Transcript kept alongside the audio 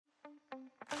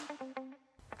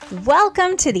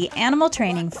Welcome to the Animal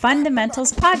Training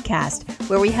Fundamentals podcast,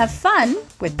 where we have fun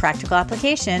with practical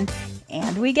application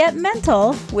and we get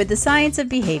mental with the science of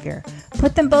behavior.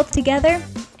 Put them both together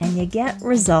and you get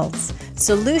results,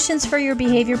 solutions for your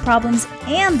behavior problems,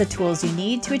 and the tools you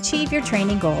need to achieve your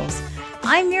training goals.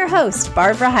 I'm your host,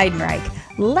 Barbara Heidenreich.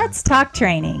 Let's talk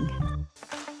training.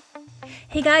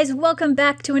 Hey guys, welcome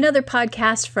back to another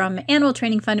podcast from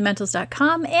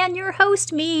animaltrainingfundamentals.com and your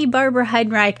host, me, Barbara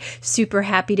Heidenreich. Super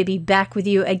happy to be back with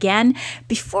you again.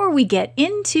 Before we get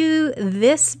into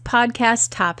this podcast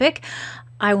topic,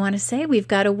 I want to say we've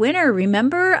got a winner.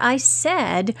 Remember, I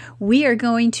said we are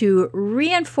going to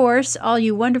reinforce all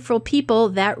you wonderful people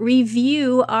that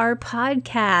review our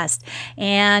podcast.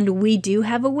 And we do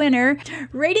have a winner.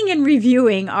 Rating and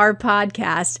reviewing our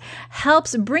podcast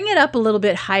helps bring it up a little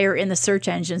bit higher in the search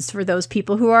engines for those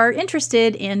people who are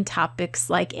interested in topics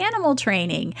like animal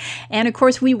training. And of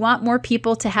course, we want more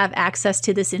people to have access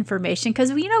to this information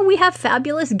because we have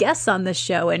fabulous guests on this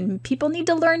show and people need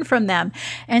to learn from them.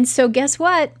 And so guess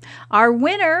what? Our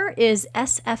winner is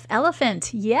SF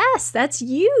Elephant. Yes, that's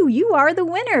you. You are the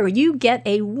winner. You get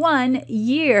a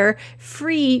 1-year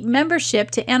free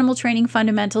membership to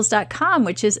animaltrainingfundamentals.com,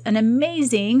 which is an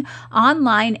amazing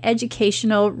online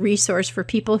educational resource for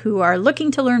people who are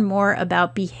looking to learn more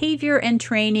about behavior and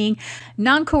training,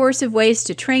 non-coercive ways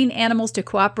to train animals to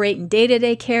cooperate in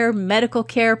day-to-day care, medical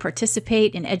care,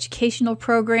 participate in educational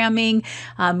programming,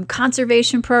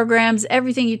 conservation programs,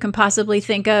 everything you can possibly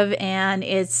think of. And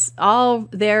it's all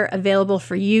there available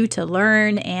for you to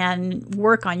learn and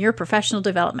work on your professional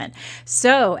development.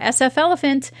 So SF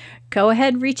Elephant, go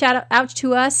ahead, reach out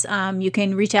to us. You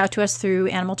can reach out to us through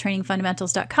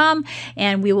animaltrainingfundamentals.com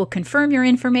and we will confirm your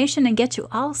information and get you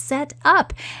all set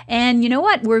up. And you know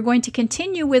what? We're going to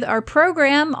continue with our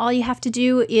program. All you have to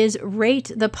do is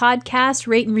rate the podcast,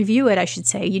 rate and review it, I should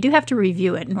say. You do have to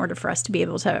review it in order for us to be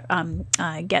able to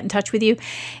get in touch with you.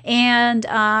 And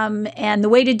the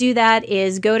way to do that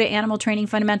is go to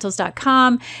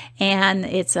animaltrainingfundamentals.com and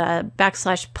it's a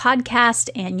 /podcast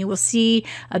and you will see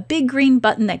a big green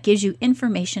button that gives you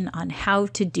information on how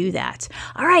to do that.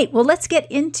 All right, well, let's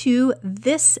get into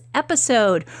this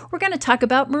episode. We're going to talk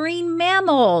about marine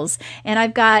mammals, and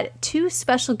I've got two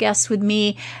special guests with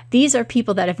me. These are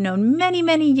people that I've known many,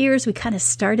 many years. We kind of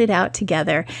started out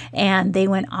together, and they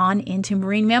went on into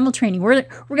marine mammal training. We're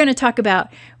going to talk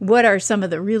about what are some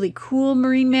of the really cool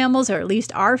marine mammals, or at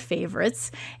least our favorites,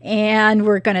 and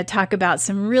we're going to talk about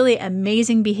some really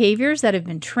amazing behaviors that have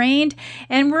been trained,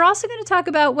 and we're also going to talk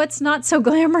about what's not so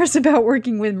glamorous about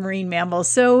working with marine mammals.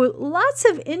 So lots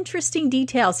of interesting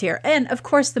details here. And of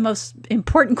course, the most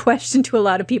important question to a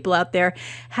lot of people out there,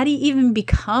 how do you even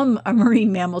become a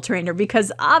marine mammal trainer? Because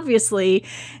obviously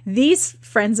these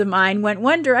friends of mine went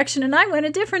one direction and I went a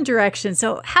different direction.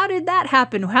 So how did that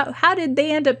happen? How did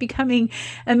they end up becoming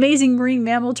amazing marine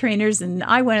mammal trainers and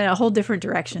I went in a whole different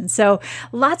direction? So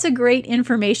lots of great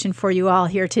information for you all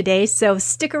here today. So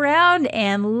stick around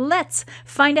and let's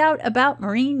find out about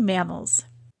marine mammals.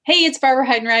 Hey, it's Barbara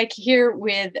Heidenreich here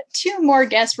with two more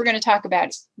guests. We're going to talk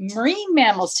about marine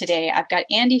mammals today. I've got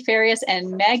Andy Ferris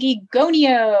and Maggie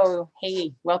Gonio.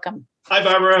 Hey, welcome. Hi,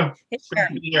 Barbara. Hey,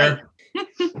 here.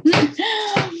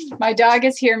 My dog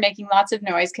is here making lots of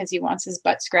noise because he wants his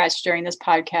butt scratched during this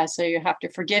podcast, so you have to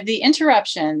forgive the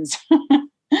interruptions.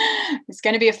 It's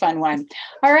going to be a fun one.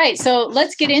 All right, so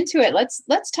let's get into it.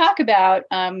 Let's talk about,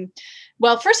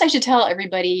 well, first I should tell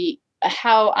everybody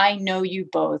how I know you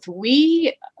both.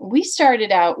 We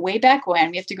started out way back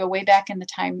when. We have to go way back in the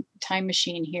time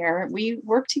machine here. We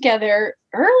worked together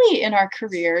early in our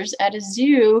careers at a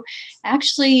zoo,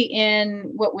 actually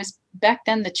in what was back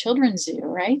then the children's zoo,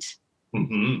 right?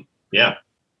 Mm-hmm. Yeah.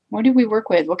 What did we work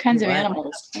with? What kinds of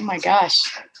animals? Oh my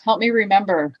gosh. Help me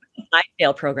remember.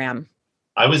 Tail program.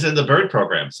 I was in the bird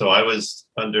program, so I was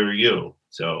under you.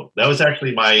 So that was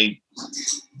actually my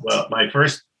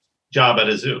first job at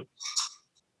a zoo.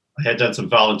 I had done some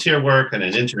volunteer work and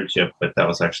an internship, but that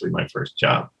was actually my first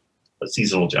job, a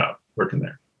seasonal job working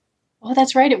there. Oh,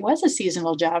 that's right. It was a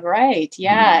seasonal job, right?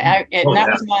 Yeah. Mm-hmm. That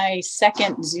was my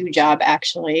second zoo job,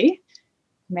 actually.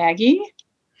 Maggie?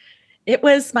 It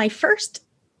was my first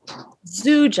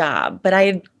zoo job, but I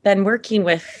had been working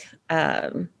with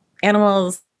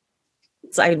animals.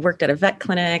 So I had worked at a vet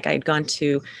clinic. I'd gone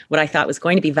to what I thought was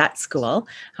going to be vet school.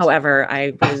 However,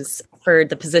 I was offered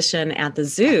the position at the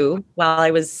zoo while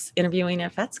I was interviewing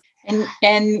at vet school.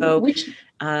 And so,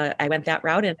 I went that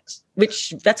route. And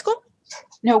which vet school?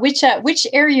 No, which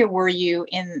area were you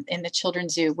in the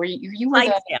children's zoo? Were you were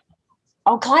Clydesdale.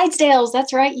 Clydesdales.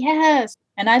 That's right. Yes.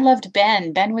 And I loved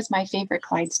Ben. Ben was my favorite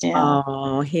Clydesdale.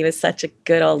 Oh, he was such a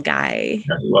good old guy.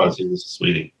 Yeah, he was. He was a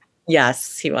sweetie.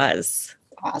 Yes, he was.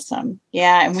 Awesome.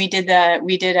 Yeah, and we did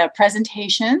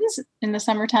presentations in the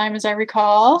summertime, as I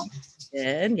recall.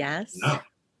 Did, yes.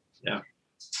 Yeah.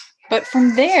 But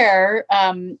from there,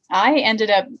 I ended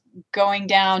up going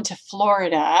down to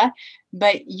Florida,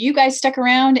 but you guys stuck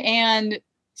around and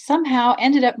somehow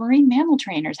ended up marine mammal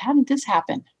trainers. How did this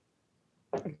happen?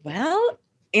 Well,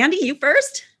 Andy, you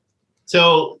first.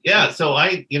 So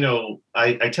I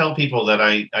tell people that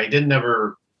I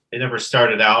never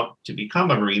started out to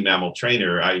become a marine mammal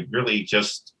trainer. I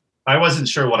wasn't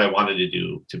sure what I wanted to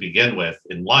do to begin with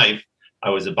in life. I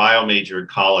was a bio major in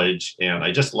college, and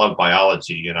I just loved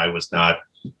biology, and I was not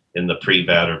in the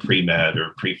pre-vet or pre-med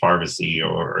or pre-pharmacy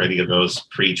or any of those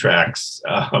pre-tracks.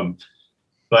 And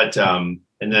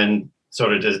then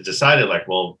sort of just decided, like,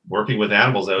 well, working with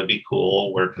animals, that would be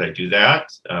cool. Where could I do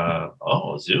that?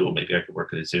 Zoo. Maybe I could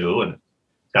work at a zoo, and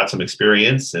got some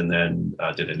experience, and then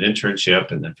did an internship.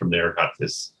 And then from there got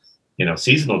this,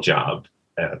 seasonal job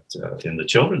in the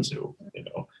children's zoo,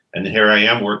 and here I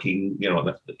am working,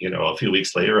 a few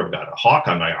weeks later, I've got a hawk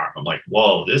on my arm. I'm like,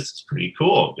 whoa, this is pretty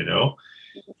cool,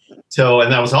 So,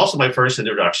 and that was also my first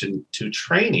introduction to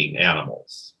training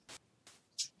animals.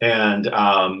 And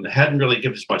hadn't really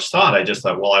given much thought. I just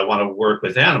thought, well, I want to work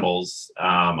with animals.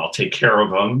 I'll take care of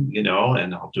them,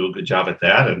 and I'll do a good job at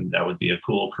that. And that would be a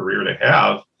cool career to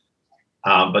have.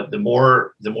 But the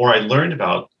more I learned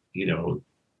about,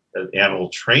 animal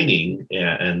training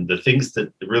and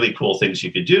the really cool things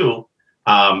you could do,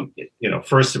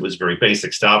 first it was very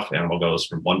basic stuff. Animal goes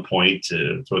from one point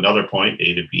to another point,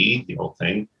 A to B, the whole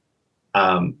thing.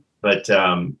 But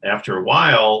after a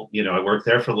while, I worked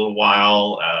there for a little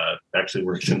while, actually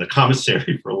worked in the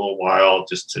commissary for a little while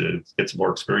just to get some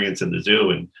more experience in the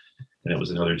zoo. And it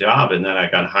was another job. And then I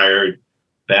got hired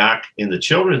back in the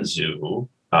children's zoo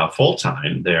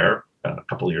full-time there a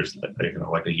couple of years,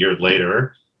 like a year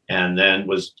later. And then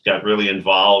got really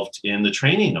involved in the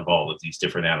training of all of these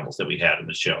different animals that we had in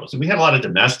the shows. And we had a lot of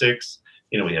domestics.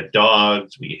 We had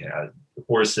dogs, we had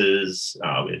horses,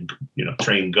 we had,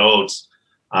 trained goats.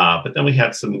 But then we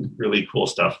had some really cool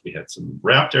stuff. We had some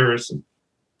raptors and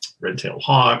red-tailed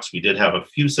hawks. We did have a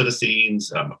few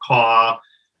cetaceans, macaw,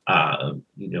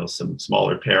 some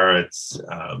smaller parrots.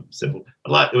 So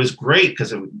a lot. It was great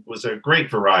because it was a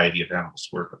great variety of animals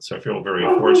to work with. So I feel very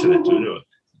fortunate to do it.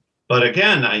 But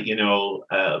again,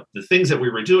 the things that we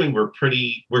were doing were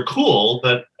cool.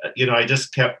 But I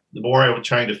just kept, the more I was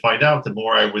trying to find out, the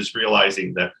more I was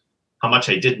realizing that how much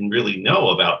I didn't really know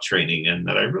about training, and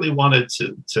that I really wanted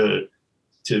to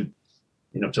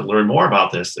learn more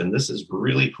about this. And this is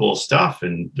really cool stuff.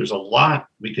 And there's a lot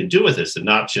we can do with this, and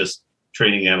not just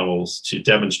training animals to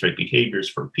demonstrate behaviors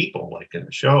for people like in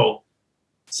a show.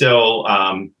 So,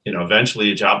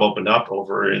 eventually a job opened up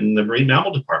over in the marine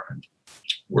mammal department,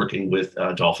 working with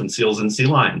dolphin, seals, and sea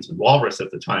lions and walrus at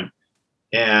the time.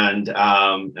 And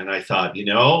I thought,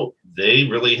 they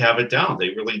really have it down.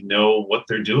 They really know what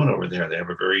they're doing over there. They have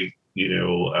a very,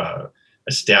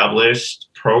 established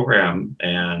program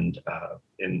and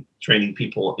in training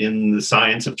people in the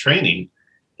science of training.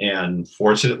 And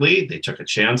fortunately, they took a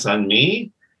chance on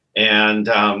me, and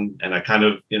I kind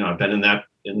of, I've been in that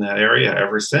area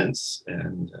ever since.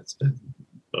 And it's been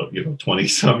 20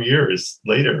 some years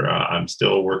later, I'm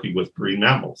still working with marine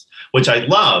mammals, which I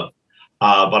love.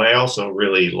 But I also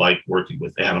really like working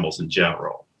with animals in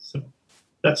general. So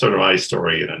that's sort of my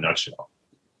story in a nutshell.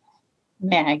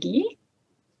 Maggie?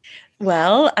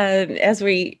 Well, as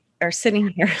we are sitting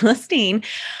here listening,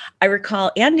 I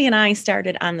recall Andy and I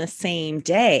started on the same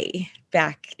day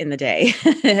back in the day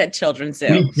at Children's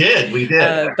Zoo. We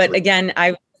did. But again,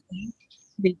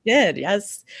 we did,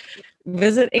 yes.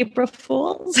 Visit April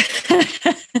Fools,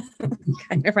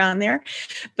 kind of around there.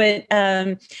 But,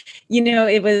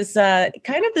 it was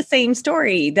kind of the same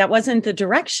story. That wasn't the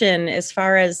direction as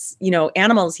far as,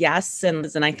 animals, yes. And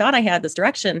I thought I had this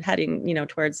direction heading,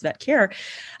 towards vet care.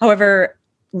 However,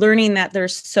 learning that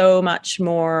there's so much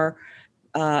more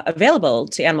available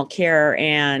to animal care,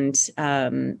 and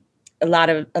a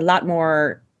lot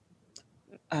more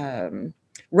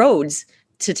roads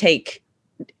to take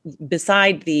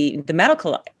beside the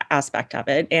medical aspect of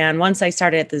it. And once I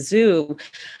started at the zoo,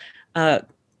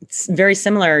 it's very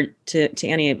similar to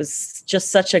Annie. It was just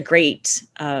such a great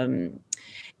kind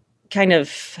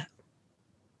of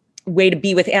way to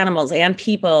be with animals and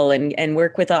people and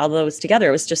work with all those together.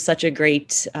 It was just such a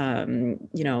great,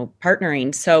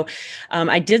 partnering. So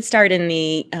I did start in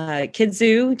the kids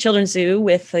zoo, children's zoo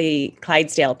with the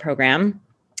Clydesdale program.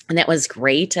 And that was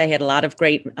great. I had a lot of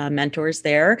great mentors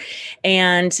there.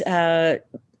 And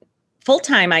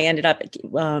full-time, I ended up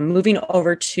moving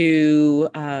over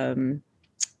to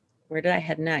where did I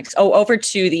head next? Oh, over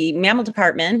to the mammal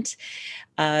department.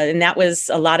 And that was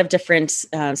a lot of different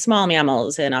small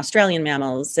mammals and Australian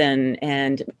mammals and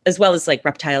as well as like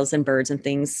reptiles and birds and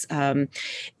things,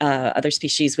 other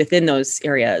species within those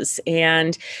areas.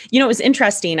 And, it was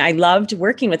interesting. I loved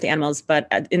working with animals, but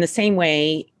in the same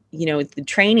way, the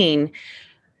training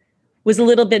was a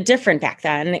little bit different back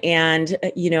then. And,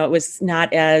 it was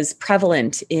not as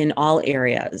prevalent in all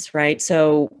areas, right?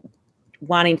 So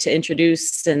wanting to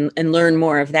introduce and learn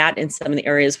more of that in some of the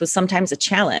areas was sometimes a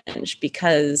challenge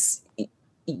because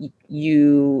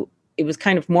it was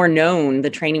kind of more known,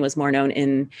 the training was more known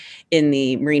in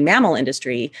the marine mammal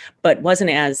industry, but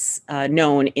wasn't as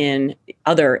known in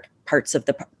other parts of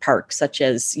the park, such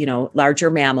as, larger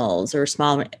mammals or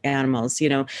small animals,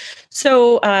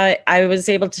 So I was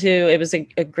able to, it was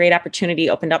a great opportunity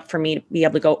opened up for me to be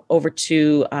able to go over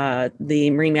to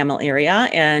the marine mammal area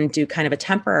and do kind of a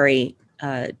temporary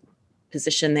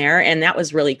position there. And that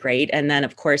was really great. And then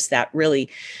of course that really,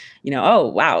 oh,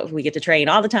 wow, we get to train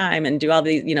all the time and do all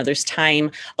the, there's time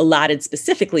allotted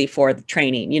specifically for the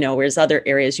training, whereas other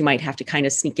areas you might have to kind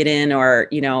of sneak it in or,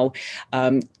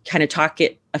 kind of talk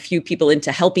a few people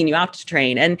into helping you out to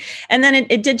train. And then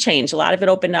it did change. A lot of it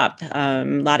opened up. A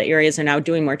lot of areas are now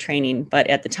doing more training. But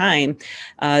at the time,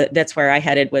 that's where I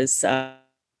headed was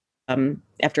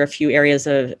after a few areas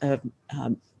of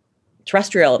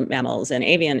terrestrial mammals and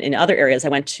avian in other areas, I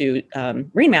went to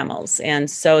marine mammals.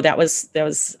 And so that was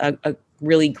a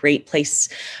really great place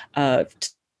to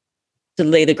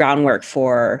lay the groundwork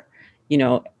for,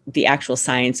 the actual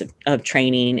science of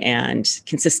training and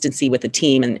consistency with the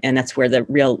team. And that's where the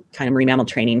real kind of marine mammal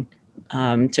training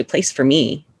took place for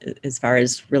me, as far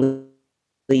as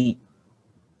really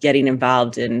getting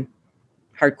involved in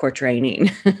hardcore training.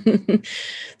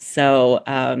 So,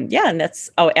 and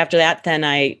after that, then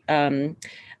I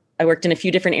worked in a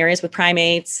few different areas with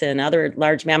primates and other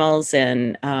large mammals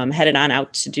and headed on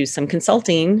out to do some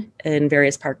consulting in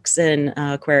various parks and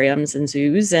aquariums and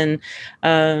zoos. And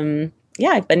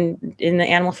I've been in the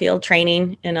animal field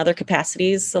training in other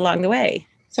capacities along the way.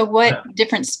 So what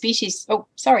different species? Oh,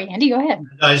 sorry, Andy, go ahead.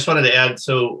 I just wanted to add,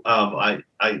 so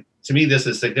to me, this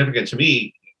is significant to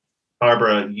me.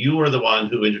 Barbara, you were the one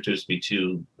who introduced me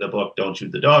to the book Don't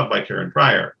Shoot the Dog by Karen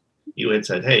Pryor. You had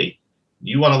said, hey,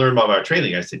 you want to learn more about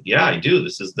training? I said, yeah, I do.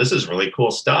 This is really cool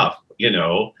stuff,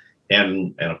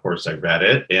 and of course I read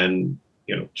it, and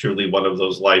truly one of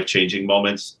those life-changing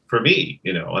moments for me,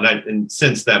 and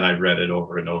since then I've read it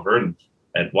over and over, and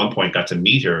at one point got to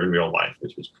meet her in real life,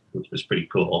 which was pretty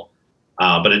cool.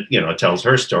 But it tells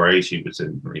her story. She was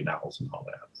in marine mammals and all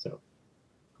that. So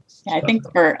yeah, I think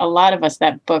for a lot of us,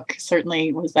 that book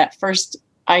certainly was that first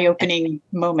eye-opening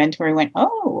moment where we went,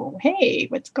 oh, hey,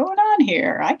 what's going on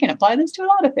here? I can apply this to a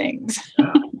lot of things.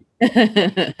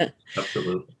 Yeah.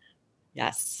 Absolutely.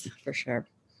 Yes, for sure.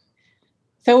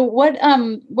 So what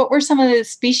were some of the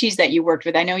species that you worked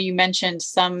with? I know you mentioned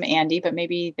some, Andy, but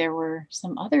maybe there were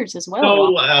some others as well.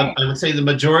 So I would say the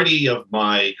majority of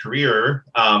my career,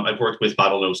 I've worked with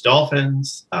bottlenose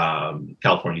dolphins,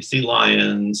 California sea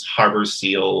lions, harbor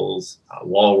seals,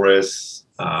 walrus,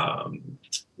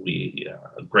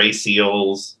 gray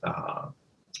seals,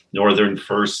 northern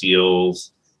fur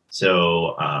seals.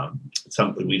 So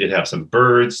we did have some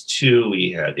birds too.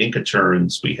 We had Inca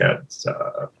terns. We had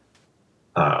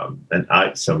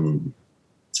some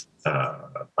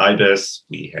ibis.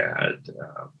 We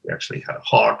actually had a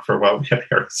hawk for a while. We had a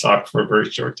Harris hawk for a very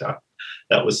short time.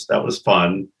 That was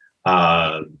fun.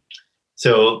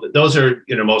 So those are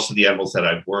most of the animals that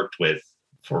I've worked with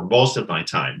for most of my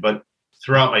time. But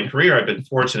throughout my career, I've been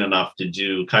fortunate enough to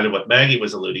do kind of what Maggie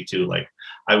was alluding to. Like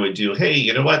I would do, hey,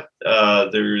 you know what?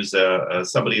 There's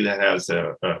somebody that has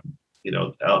a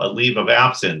leave of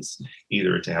absence,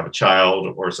 either to have a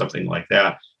child or something like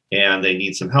that, and they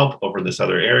need some help over this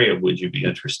other area. Would you be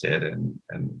interested? And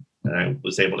I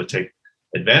was able to take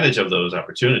advantage of those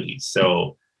opportunities.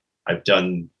 So I've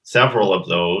done several of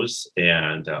those,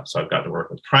 and so I've got to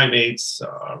work with primates,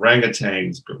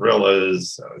 orangutans,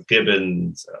 gorillas,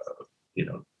 gibbons,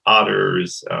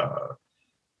 otters,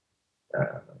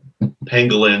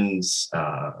 pangolins,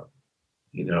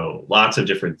 lots of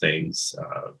different things.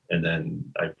 And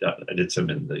then I did some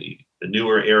in the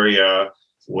newer area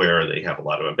where they have a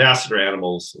lot of ambassador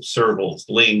animals, servals,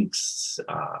 lynx,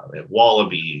 they have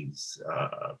wallabies,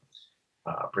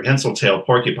 prehensile tail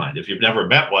porcupine. If you've never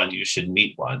met one, you should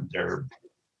meet one. They're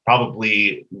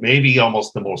probably maybe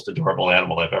almost the most adorable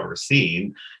animal I've ever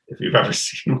seen. If you've ever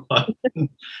seen one,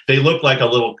 they look like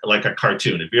a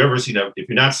cartoon. If you've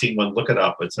not seen one, look it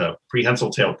up. It's a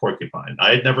prehensile tail porcupine. I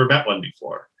had never met one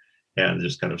before. And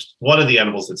just kind of one of the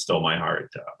animals that stole my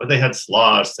heart. But they had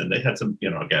sloths, and they had some,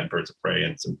 again, birds of prey,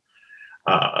 and some,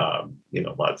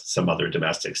 some other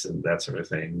domestics and that sort of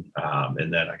thing.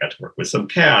 And then I got to work with some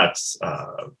cats,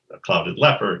 a clouded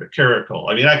leopard, a caracal.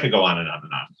 I mean, I could go on and on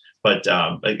and on. But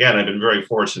again, I've been very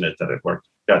fortunate that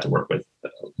got to work with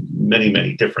many,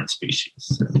 many different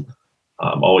species. And,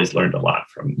 always learned a lot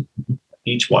from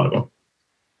each one of them.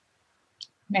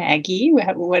 Maggie,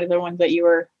 what are the ones that you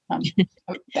were?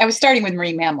 I was starting with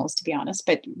marine mammals, to be honest,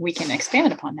 but we can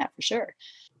expand upon that for sure.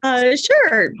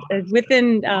 Sure.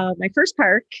 Within my first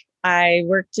park, I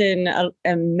worked in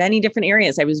many different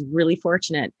areas. I was really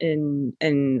fortunate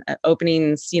in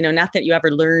openings, not that you ever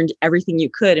learned everything you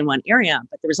could in one area,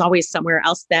 but there was always somewhere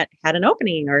else that had an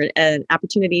opening or an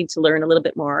opportunity to learn a little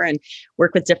bit more and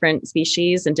work with different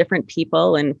species and different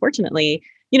people. And fortunately,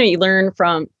 you learn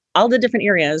from all the different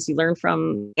areas. You learn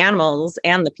from animals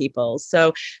and the people.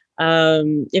 So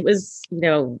it was,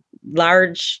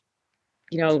 large,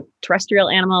 terrestrial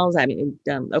animals. I mean,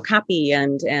 okapi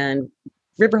and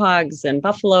river hogs and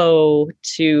buffalo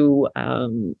to,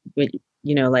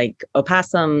 like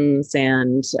opossums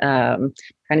and trying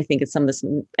to think of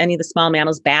any of the small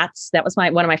mammals, bats. That was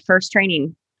one of my first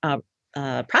training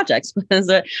projects was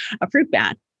a fruit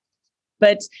bat.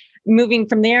 But moving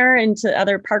from there into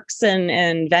other parks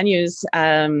and venues,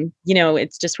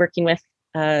 it's just working with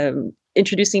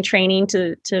introducing training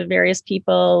to various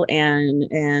people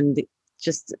and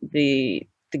just the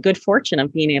good fortune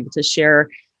of being able to share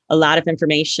a lot of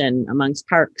information amongst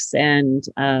parks and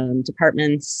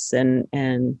departments and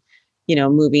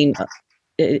moving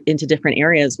into different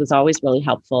areas was always really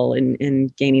helpful in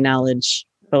gaining knowledge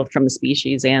both from the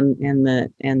species and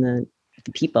the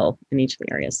people in each of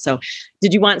the areas. So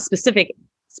did you want specific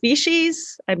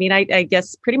species? I mean, I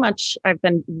guess pretty much I've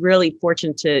been really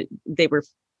fortunate they were,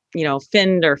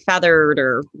 finned or feathered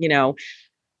or,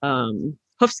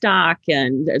 hoofstock,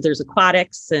 and there's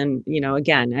aquatics. And,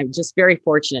 again, I'm just very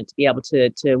fortunate to be able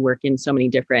to work in so many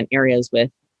different areas with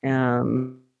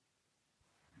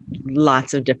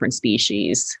lots of different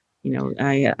species.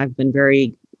 I've been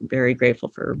very, very grateful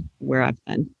for where I've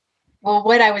been. Well,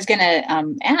 what I was going to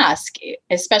ask,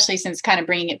 especially since kind of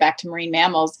bringing it back to marine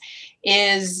mammals,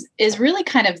 is really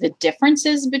kind of the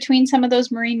differences between some of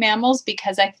those marine mammals,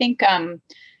 because I think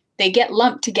they get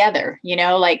lumped together,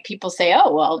 like people say,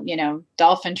 oh, well,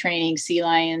 dolphin training, sea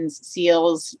lions,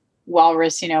 seals,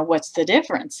 walrus, what's the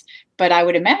difference? But I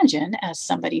would imagine, as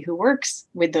somebody who works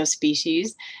with those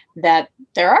species, that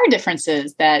there are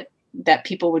differences that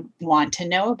people would want to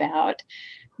know about.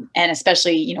 And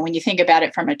especially, when you think about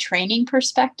it from a training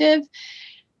perspective,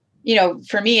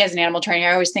 for me as an animal trainer,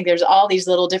 I always think there's all these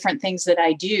little different things that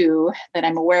I do that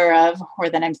I'm aware of, or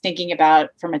that I'm thinking about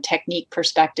from a technique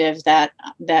perspective that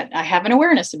I have an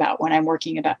awareness about when I'm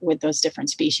working with those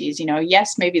different species.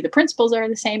 Yes, maybe the principles are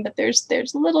the same, but there's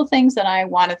little things that I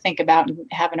want to think about and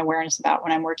have an awareness about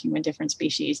when I'm working with different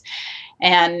species.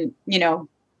 And,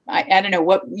 I don't know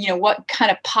what kind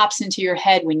of pops into your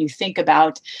head when you think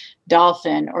about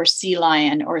dolphin or sea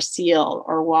lion or seal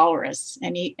or walrus.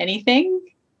 Anything?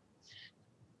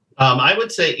 I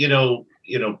would say,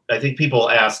 I think people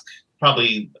ask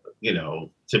probably,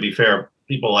 to be fair,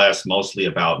 people ask mostly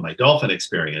about my dolphin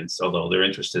experience, although they're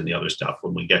interested in the other stuff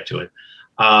when we get to it.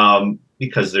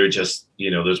 Because they're just,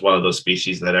 there's one of those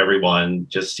species that everyone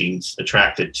just seems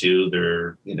attracted to.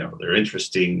 They're, they're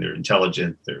interesting, they're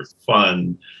intelligent, they're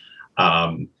fun.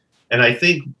 And I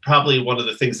think probably one of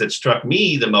the things that struck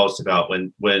me the most about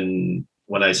when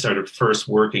I started first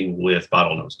working with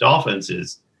bottlenose dolphins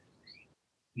is,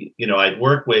 I'd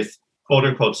worked with quote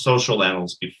unquote social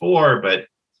animals before, but,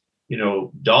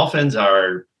 dolphins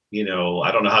are,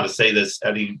 I don't know how to say this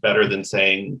any better than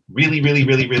saying really, really,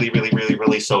 really, really, really, really,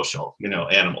 really social,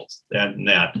 animals. And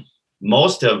that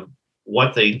most of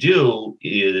what they do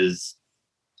is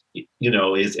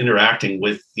interacting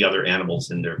with the other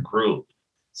animals in their group.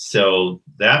 So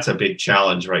that's a big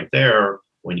challenge right there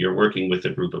when you're working with a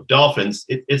group of dolphins.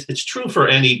 It's true for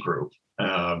any group.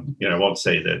 I won't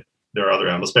say that there are other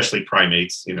animals, especially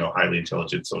primates, highly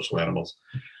intelligent social animals.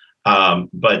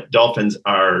 But dolphins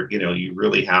are, you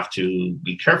really have to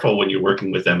be careful when you're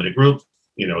working with them in a group.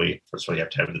 First of all, you have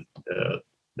to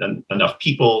have enough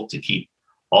people to keep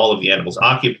all of the animals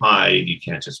occupied. You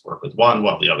can't just work with one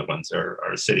while the other ones are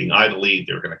sitting idly.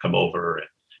 They're going to come over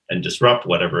and disrupt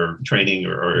whatever training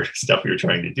or stuff you're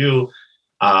trying to do.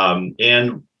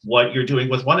 And what you're doing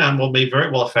with one animal may very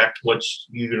well affect what's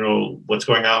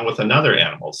going on with another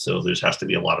animal. So there has to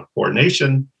be a lot of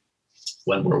coordination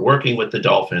when we're working with the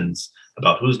dolphins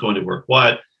about who's going to work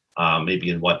what, maybe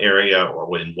in what area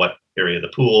or in what area of the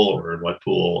pool or in what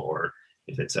pool, or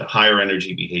if it's a higher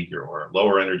energy behavior or a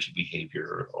lower energy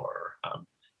behavior, or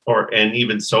and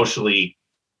even socially,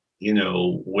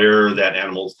 where that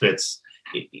animal fits,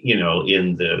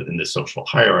 in the social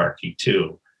hierarchy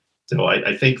too. So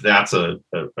I think that's a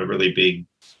really big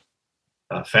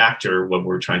factor when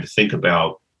we're trying to think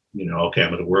about, okay,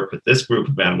 I'm going to work with this group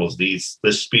of animals,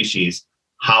 this species.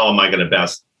 How am I going to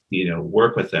best,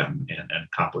 work with them and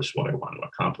accomplish what I want to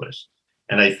accomplish?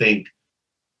 And I think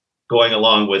going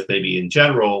along with maybe in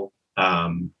general,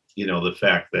 the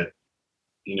fact that,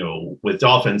 with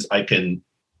dolphins, I can,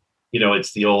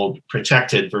 it's the old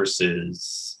protected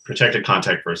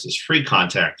contact versus free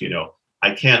contact.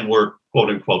 I can work, quote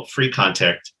unquote, free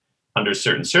contact under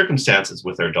certain circumstances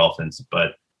with our dolphins,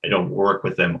 but I don't work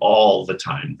with them all the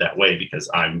time that way, because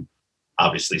I'm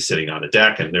obviously sitting on a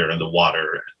deck and they're in the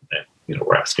water, and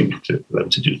we're asking them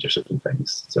to do different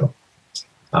things. So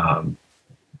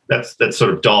that's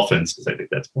sort of dolphins, because I think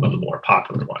that's one of the more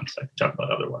popular ones. I can talk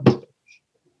about other ones.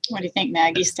 What do you think,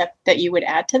 Maggie, Steph, that you would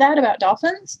add to that about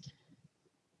dolphins?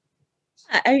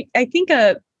 I think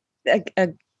I'll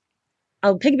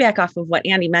piggyback off of what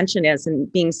Andy mentioned as in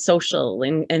being social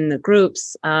in the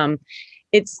groups.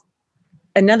 It's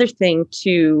another thing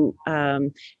to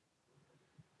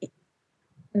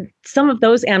some of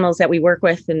those animals that we work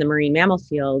with in the marine mammal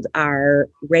field are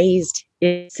raised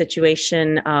in a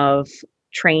situation of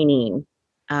training.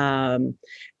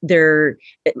 They're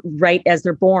right as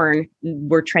they're born,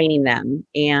 we're training them,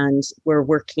 and we're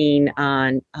working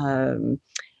on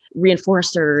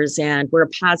reinforcers, and we're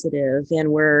positive,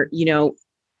 and we're,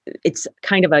 it's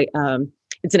kind of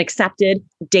it's an accepted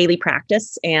daily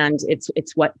practice, and it's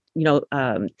what,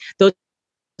 those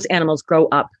animals grow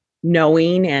up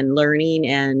knowing and learning,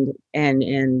 and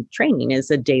training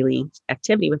is a daily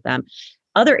activity with them.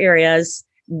 Other areas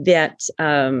that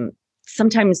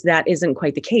sometimes that isn't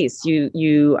quite the case.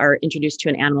 You are introduced to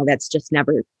an animal that's just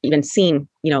never even seen,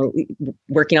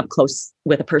 working up close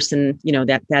with a person,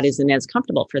 that isn't as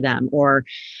comfortable for them, or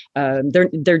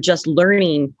they're just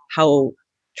learning how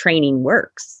training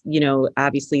works.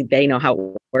 Obviously they know how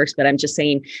it works, but I'm just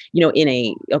saying,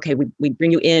 we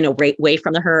bring you in away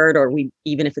from the herd, or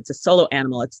even if it's a solo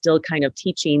animal, it's still kind of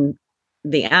teaching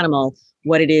the animal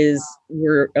what it is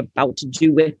we're about to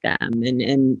do with them.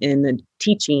 And the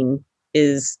teaching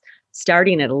is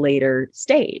starting at a later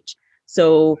stage.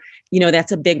 So,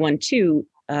 that's a big one too.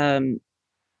 I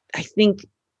think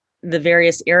the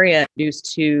various areas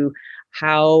used to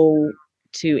how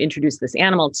to introduce this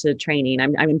animal to training.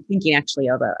 I'm thinking actually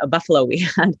of a buffalo we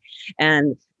had,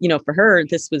 and for her,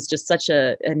 this was just such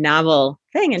a novel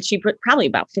thing, and she probably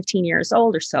about 15 years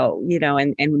old or so,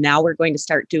 and now we're going to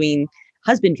start doing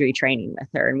husbandry training with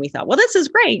her. And we thought, well, this is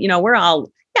great. We're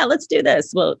all, yeah, let's do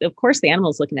this. Well, of course, the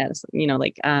animal's looking at us,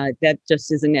 that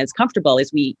just isn't as comfortable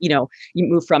as we, you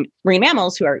move from marine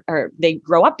mammals who are they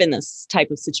grow up in this type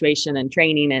of situation and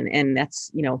training. And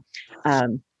that's,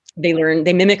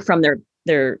 they mimic from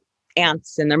their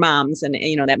aunts and their moms, and,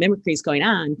 that mimicry is going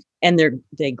on, and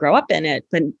they grow up in it.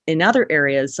 But in other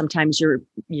areas, sometimes you're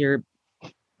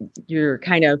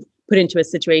kind of put into a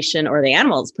situation, or the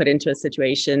animals put into a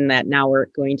situation that now we're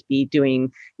going to be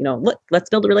doing, let's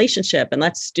build a relationship, and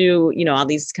let's do, all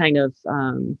these kind of,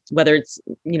 whether it's,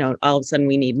 all of a sudden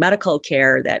we need medical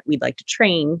care that we'd like to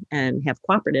train and have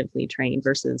cooperatively trained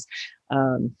versus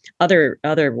other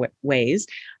ways.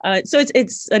 So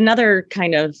it's another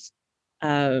kind of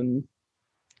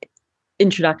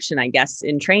introduction, I guess,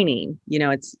 in training.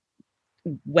 It's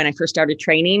when I first started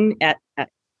training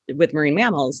with marine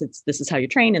mammals, this is how you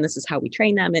train, and this is how we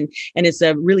train them. And it's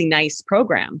a really nice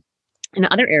program. In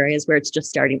other areas where it's just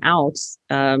starting out,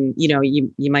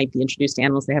 you might be introduced to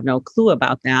animals that have no clue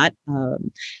about that,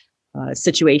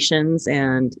 situations,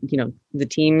 and, the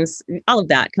teams, all of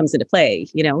that comes into play.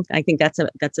 I think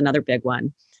that's another big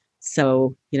one.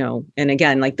 So, and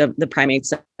again, like the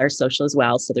primates are social as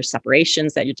well. So there's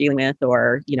separations that you're dealing with,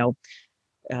 or,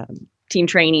 team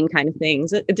training kind of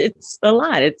things. It's a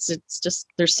lot. It's just,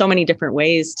 there's so many different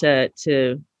ways to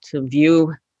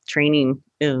view training,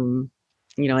 and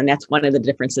that's one of the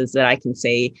differences that I can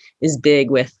say is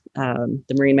big with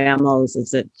the marine mammals.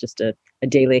 Is it just a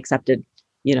daily accepted,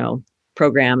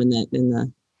 program, and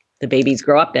the babies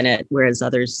grow up in it, whereas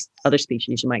other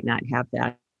species, you might not have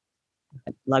that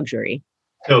luxury.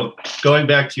 So going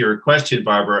back to your question,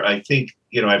 Barbara, I think,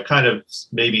 I've kind of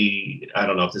maybe, I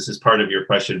don't know if this is part of your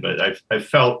question, but I've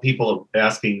felt people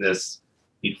asking this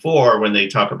before when they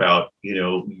talk about,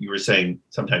 you were saying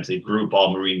sometimes they group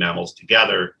all marine mammals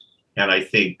together. And I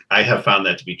think I have found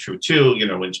that to be true too,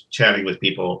 when chatting with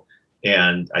people.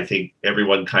 And I think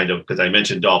everyone kind of, because I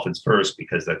mentioned dolphins first,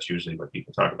 because that's usually what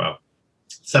people talk about.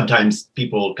 sometimes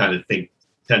people tend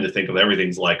to think of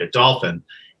everything's like a dolphin,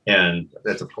 and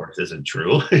that of course isn't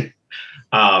true.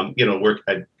 I've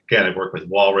worked with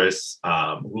walrus,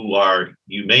 who are,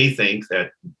 you may think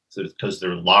that because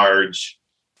they're large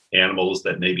animals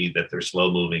that they're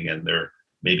slow moving and they're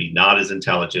maybe not as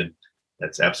intelligent.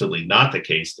 That's absolutely not the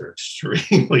case. They're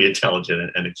extremely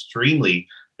intelligent and extremely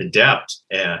adept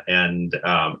and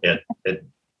at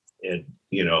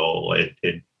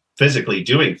physically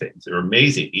doing things. They're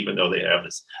amazing, even though they have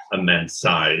this immense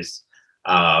size.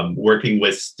 Working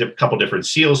with a couple different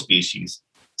seal species.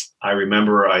 I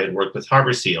remember I had worked with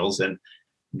harbor seals, and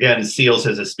again, seals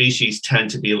as a species tend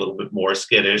to be a little bit more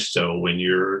skittish. So when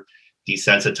you're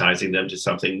desensitizing them to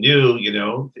something new,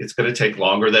 it's going to take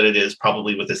longer than it is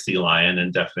probably with a sea lion,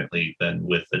 and definitely than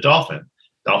with the dolphin.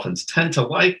 Dolphins tend to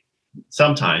like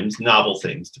sometimes novel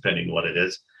things, depending on what it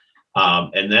is.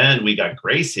 And then we got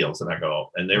gray seals,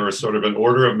 and they were sort of an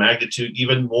order of magnitude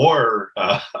even more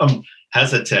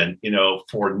hesitant,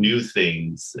 for new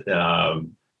things.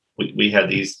 We had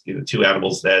these two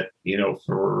animals that,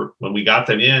 for when we got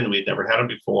them in, we'd never had them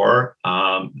before.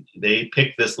 They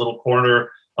picked this little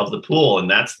corner of the pool, and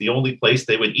that's the only place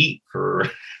they would eat for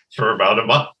about a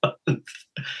month.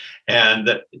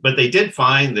 But they did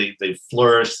find they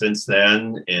flourished since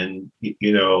then, and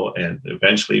and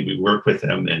eventually we worked with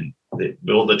them and they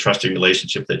build a trusting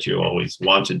relationship that you always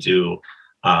want to do.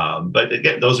 But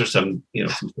again, those are some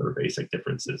sort of basic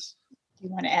differences. Do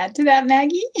you want to add to that,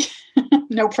 Maggie?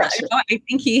 No pressure. I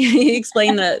think he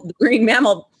explained the marine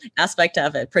mammal aspect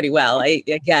of it pretty well.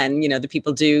 The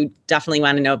people do definitely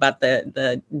want to know about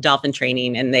the dolphin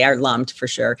training, and they are lumped for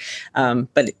sure.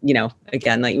 But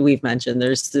again, like we've mentioned,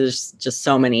 there's just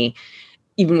so many,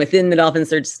 even within the dolphins,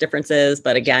 there's differences.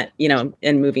 But again,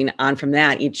 and moving on from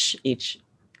that, each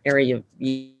area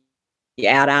you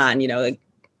add on,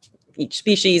 each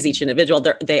species, each individual,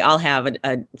 they all have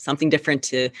something different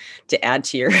to add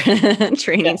to your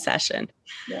training session,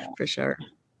 for sure.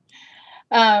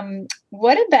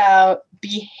 What about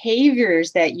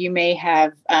behaviors that you may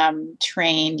have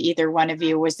trained, either one of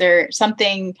you? Was there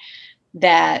something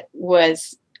that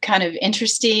was kind of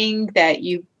interesting that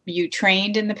you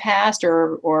trained in the past,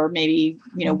 or maybe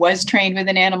was trained with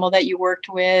an animal that you worked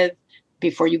with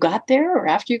before you got there or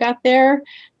after you got there?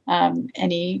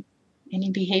 Any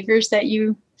behaviors that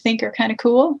you think are kind of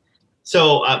cool?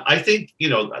 So I think,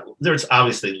 there's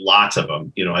obviously lots of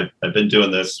them. I've been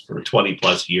doing this for 20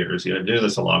 plus years. I've been doing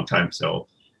this a long time. So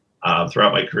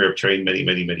throughout my career, I've trained many,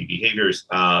 many, many behaviors.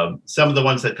 Some of the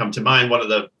ones that come to mind, one of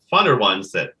the funner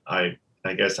ones that I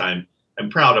guess I'm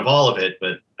proud of all of it,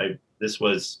 but this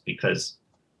was because,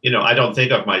 I don't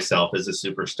think of myself as a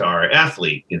superstar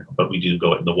athlete, but we do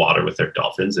go in the water with their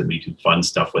dolphins and we do fun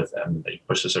stuff with them. They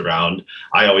push us around.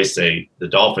 I always say the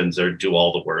dolphins do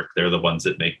all the work. They're the ones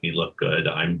that make me look good.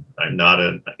 I'm not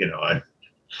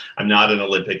I'm not an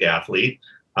Olympic athlete,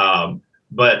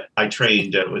 but I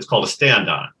trained, it's called a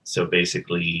stand-on. So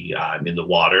basically I'm in the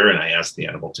water and I ask the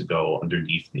animal to go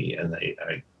underneath me, and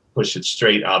I push it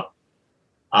straight up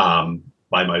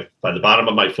by the bottom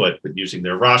of my foot, but using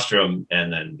their rostrum,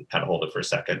 and then kind of hold it for a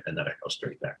second, and then I go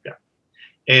straight back down.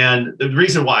 And the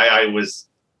reason why I was,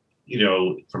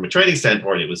 from a training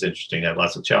standpoint, it was interesting. I had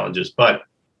lots of challenges, but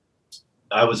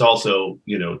I was also,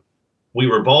 we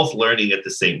were both learning at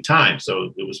the same time.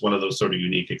 So it was one of those sort of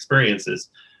unique experiences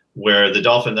where the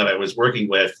dolphin that I was working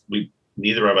with,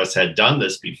 neither of us had done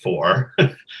this before,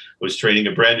 was training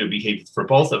a brand new behavior for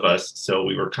both of us. So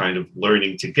we were kind of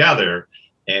learning together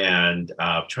and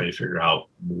trying to figure out,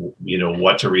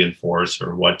 what to reinforce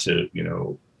or what's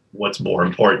more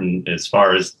important as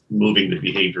far as moving the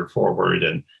behavior forward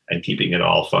and keeping it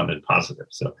all fun and positive.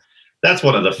 So that's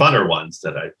one of the funner ones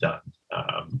that I've done.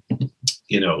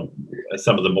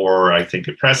 Some of the more, I think,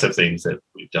 impressive things that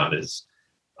we've done is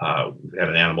we have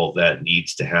an animal that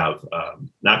needs to have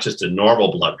not just a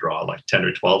normal blood draw, like 10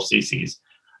 or 12 cc's.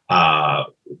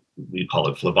 We call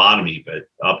it phlebotomy, but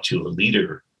up to a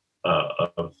liter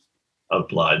of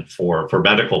blood for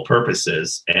medical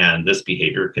purposes. And this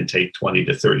behavior can take 20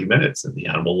 to 30 minutes, and the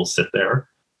animal will sit there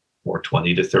for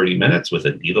 20 to 30 minutes with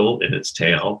a needle in its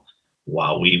tail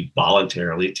while we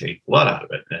voluntarily take blood out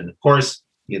of it. And of course,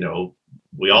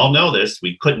 we all know this,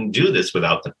 we couldn't do this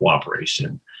without the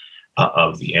cooperation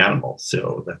of the animal.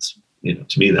 So that's,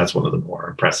 to me, that's one of the more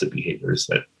impressive behaviors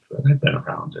that I've been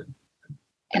around.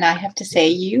 And I have to say,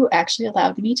 you actually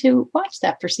allowed me to watch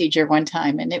that procedure one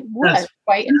time, and it was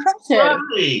quite impressive.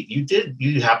 Right. You did.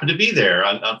 You happened to be there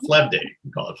on Phleb Day.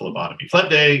 We call it phlebotomy. Phleb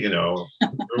Day,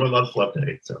 everyone loves Phleb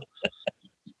Day. So.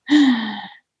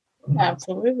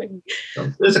 Absolutely.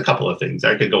 So there's a couple of things.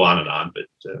 I could go on and on, but.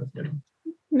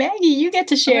 Maggie, you get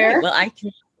to share. Right, well, I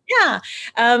can, yeah.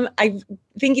 I'm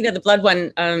thinking of the blood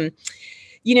one.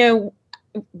 You know,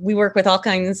 we work with all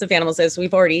kinds of animals, as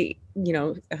we've already,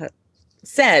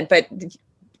 said, but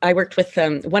I worked with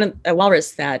a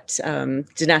walrus that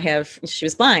did not have, she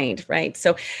was blind, right?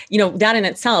 So, that in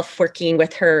itself, working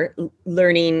with her,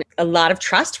 learning a lot of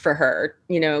trust for her,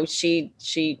 you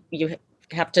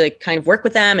have to kind of work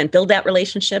with them and build that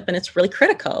relationship. And it's really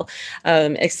critical,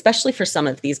 especially for some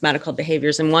of these medical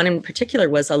behaviors. And one in particular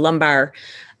was a lumbar,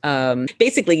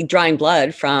 basically drawing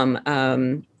blood from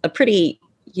a pretty,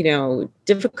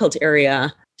 difficult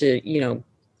area to,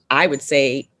 I would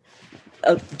say,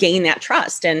 gain that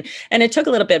trust. And it took a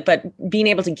little bit, but being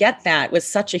able to get that was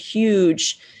such a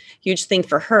huge thing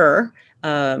for her,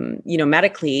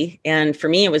 medically. And for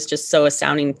me, it was just so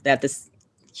astounding that this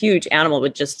huge animal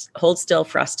would just hold still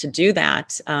for us to do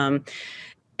that,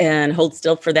 and hold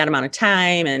still for that amount of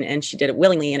time. And she did it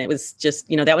willingly. And it was just,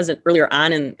 that was earlier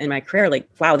on in my career, like,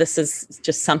 wow, this is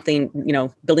just something,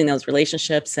 building those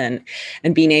relationships and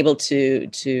being able to,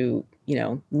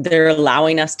 they're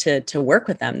allowing us to work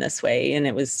with them this way. And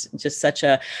it was just such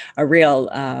a real,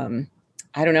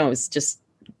 I don't know, it was just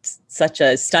such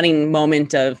a stunning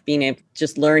moment of being able,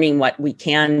 just learning what we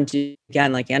can do,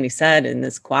 again, like Andy said, in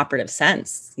this cooperative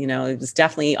sense. It was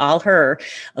definitely all her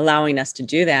allowing us to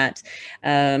do that.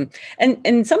 And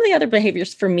some of the other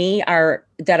behaviors for me are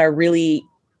really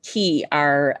key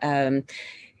are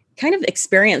kind of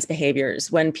experience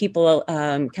behaviors. When people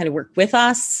kind of work with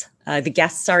us, the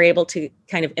guests are able to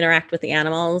kind of interact with the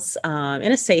animals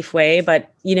in a safe way,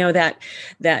 but that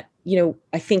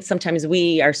I think sometimes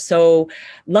we are so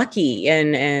lucky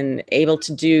and able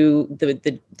to do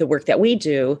the work that we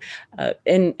do,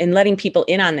 and letting people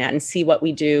in on that and see what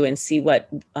we do and see what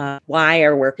why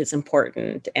our work is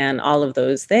important and all of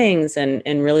those things, and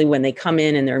really when they come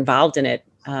in and they're involved in it,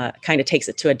 kind of takes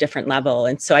it to a different level.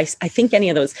 And so I think any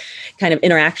of those kind of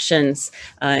interactions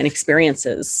and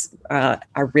experiences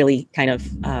are really kind of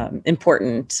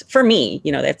important for me.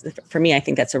 For me, I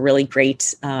think that's a really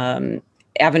great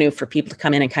avenue for people to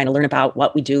come in and kind of learn about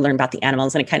what we do, learn about the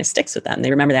animals, and it kind of sticks with them.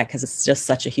 They remember that because it's just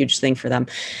such a huge thing for them.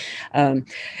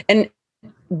 And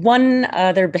one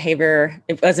other behavior,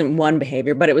 it wasn't one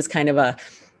behavior, but it was kind of a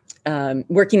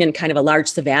working in kind of a large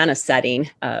savanna setting.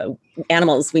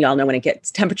 Animals, we all know when it gets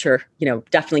temperature,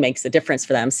 definitely makes a difference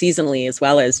for them seasonally, as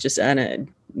well as just on a,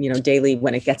 daily.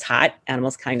 When it gets hot,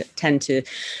 animals kind of tend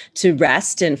to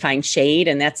rest and find shade.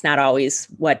 And that's not always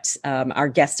what our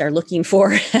guests are looking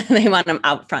for. They want them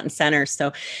out front and center.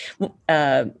 So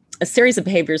a series of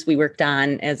behaviors we worked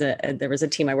on there was a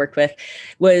team I worked with,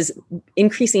 was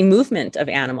increasing movement of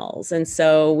animals. And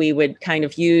so we would kind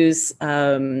of use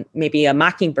maybe a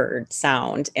mockingbird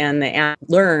sound, and the animal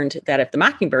learned that if the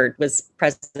mockingbird was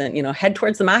present, head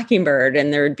towards the mockingbird,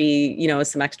 and there would be,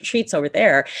 some extra treats over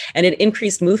there, and it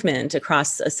increased movement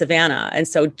across a savanna. And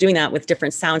so doing that with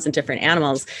different sounds and different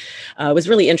animals was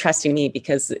really interesting to me,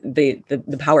 because the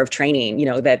power of training,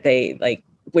 that they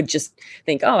would just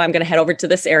think, oh, I'm going to head over to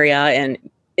this area. And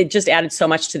it just added so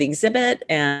much to the exhibit,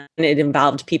 and it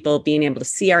involved people being able to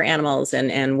see our animals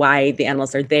and why the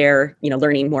animals are there,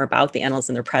 learning more about the animals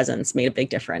and their presence made a big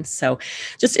difference. So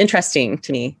just interesting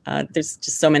to me. There's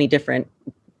just so many different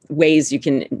ways you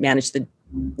can manage the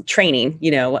training,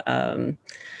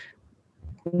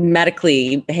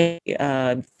 medically,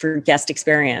 for guest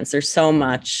experience. There's so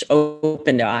much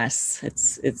open to us.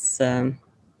 It's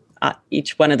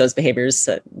each one of those behaviors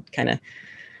kind of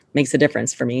makes a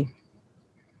difference for me.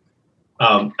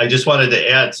 I just wanted to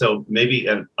add, so maybe,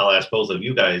 and I'll ask both of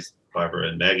you guys, Barbara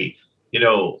and Maggie,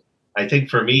 I think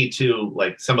for me too,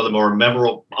 like some of the more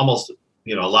memorable, almost,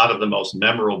 a lot of the most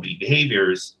memorable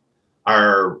behaviors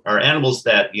are animals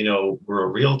that, were a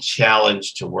real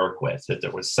challenge to work with, that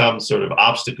there was some sort of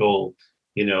obstacle,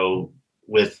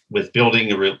 with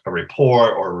building a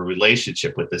rapport or a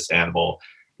relationship with this animal.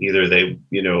 Either they,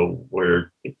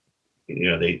 were,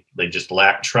 they just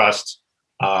lack trust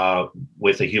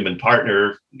with a human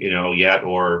partner, yet,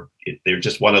 or they're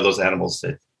just one of those animals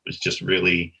that was just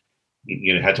really,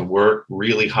 had to work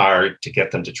really hard to get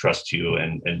them to trust you.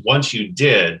 And once you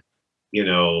did,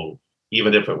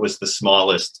 even if it was the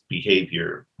smallest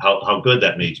behavior, how good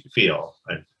that made you feel.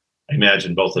 I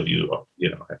imagine both of you,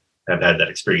 have had that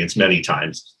experience many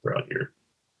times throughout your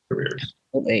careers.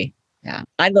 Absolutely. Yeah.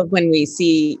 I love when we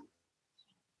see,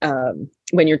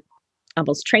 when you're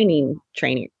almost trainers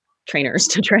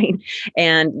to train,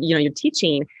 and, you're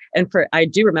teaching. And I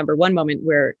do remember one moment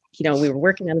where, we were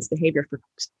working on this behavior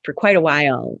for quite a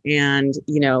while, and,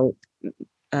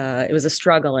 it was a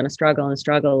struggle and a struggle and a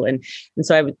struggle. And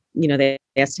so I would, they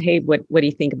asked, hey, what do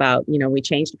you think about, we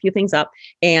changed a few things up.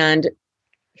 And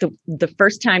the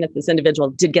first time that this individual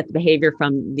did get the behavior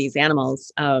from these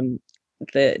animals,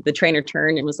 the trainer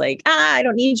turned and was like, I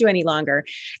don't need you any longer.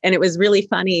 And it was really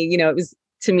funny. It was,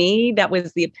 to me, that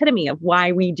was the epitome of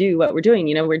why we do what we're doing.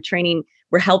 We're training,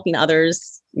 we're helping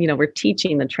others, we're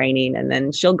teaching the training, and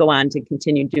then she'll go on to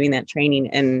continue doing that training.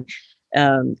 And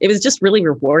it was just really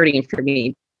rewarding for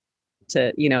me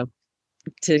to,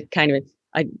 to kind of,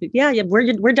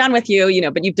 we're done with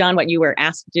you, but you've done what you were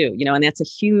asked to do, and that's a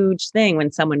huge thing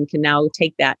when someone can now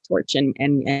take that torch.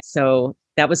 And so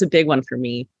that was a big one for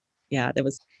me. Yeah, that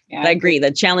was, I agree.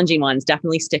 The challenging ones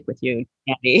definitely stick with you,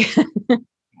 Andy.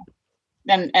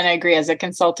 And I agree, as a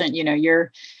consultant,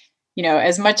 you're,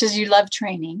 as much as you love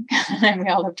training, and we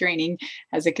all love training,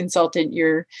 as a consultant,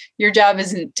 your job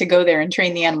isn't to go there and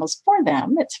train the animals for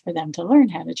them. It's for them to learn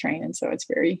how to train. And so it's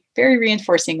very, very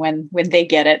reinforcing when they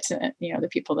get it, the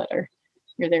people that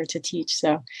you're there to teach.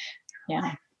 So,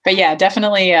 yeah, but yeah,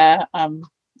 definitely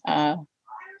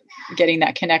getting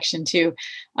that connection too.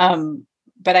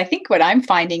 But I think what I'm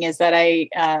finding is that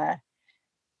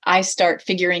I start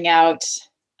figuring out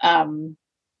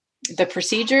the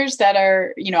procedures that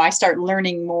are, I start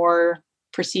learning more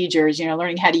procedures,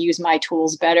 learning how to use my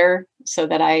tools better so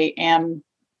that I am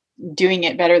doing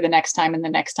it better the next time and the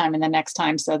next time and the next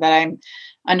time, so that I'm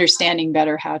understanding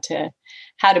better how to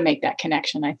make that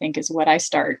connection, I think, is what I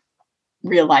start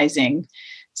realizing,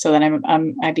 so that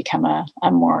I become a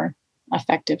more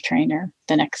effective trainer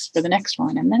for the next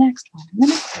one and the next one and the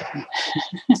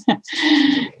next one.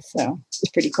 So it's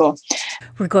pretty cool.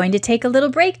 We're going to take a little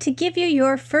break to give you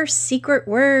your first secret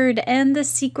word, and the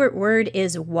secret word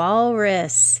is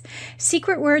walrus.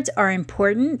 Secret words are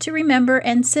important to remember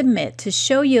and submit to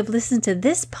show you have listened to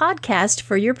this podcast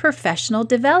for your professional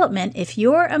development if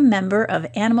you're a member of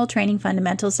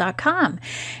animaltrainingfundamentals.com.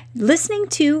 Listening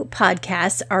to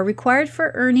podcasts are required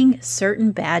for earning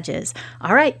certain badges.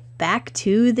 All right, back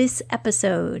to this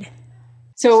episode.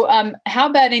 So how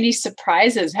about any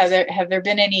surprises? Have there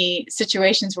been any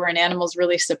situations where an animal's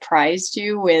really surprised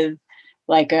you with,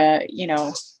 like, I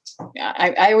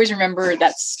always remember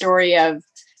that story of,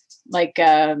 like,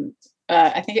 I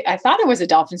thought it was a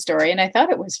dolphin story, and I thought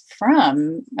it was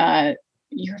from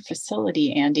your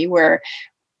facility, Andy, or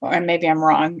maybe I'm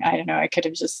wrong. I don't know. I could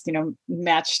have just,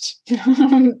 matched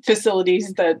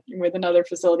facilities with another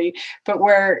facility, but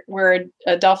where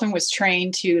a dolphin was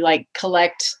trained to, like,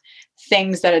 collect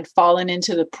things that had fallen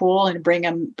into the pool and bring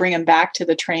them back to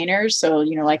the trainers. So,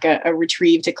 like a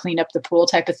retrieve to clean up the pool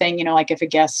type of thing, like if a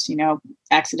guest,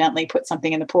 accidentally put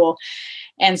something in the pool.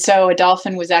 And so a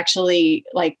dolphin was actually,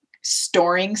 like,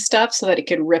 storing stuff so that it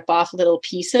could rip off little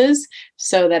pieces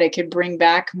so that it could bring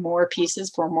back more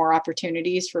pieces for more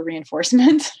opportunities for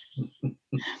reinforcement.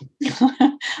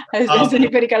 Has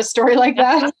anybody got a story like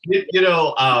that?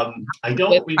 I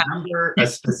don't remember a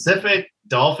specific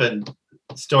dolphin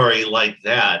story like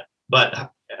that,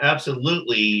 but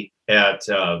absolutely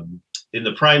in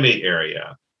the primate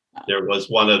area, there was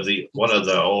one of the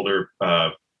older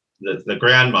the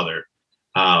grandmother.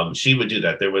 She would do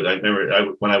that. I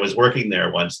remember when I was working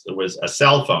there once, there was a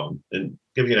cell phone, and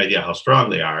give you an idea how strong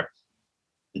they are.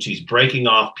 And she's breaking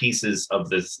off pieces of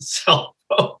this cell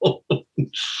phone,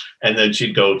 and then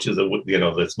she'd go to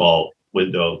the small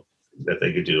window that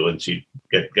they could do, and she'd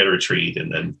get her treat,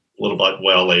 and then a little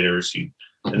while later she'd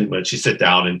sit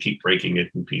down and keep breaking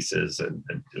it in pieces and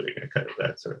doing kind of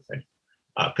that sort of thing.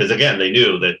 Because again, they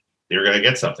knew that they were going to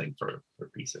get something for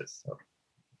pieces. So.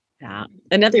 Yeah.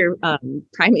 Another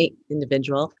primate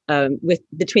individual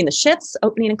between the shifts,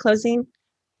 opening and closing,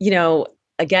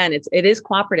 again, it is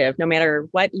cooperative. No matter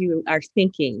what you are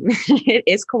thinking, it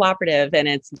is cooperative, and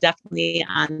it's definitely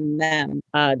on them,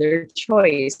 their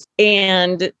choice.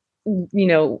 And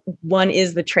one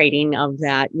is the trading of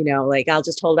that, like, I'll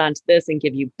just hold on to this and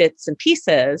give you bits and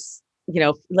pieces.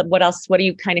 What else? What are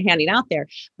you kind of handing out there?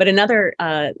 But another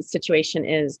situation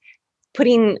is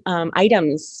putting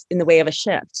items in the way of a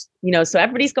shift. So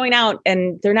everybody's going out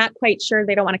and they're not quite sure.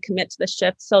 They don't want to commit to the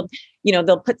shift. So,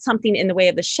 they'll put something in the way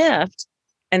of the shift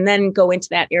and then go into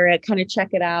that area, kind of check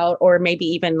it out, or maybe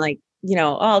even like,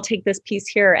 I'll take this piece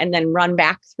here and then run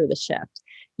back through the shift.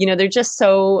 They're just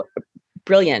so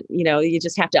brilliant. You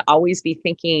just have to always be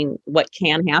thinking what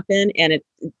can happen, and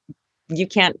you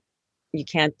can't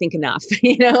think enough.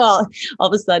 All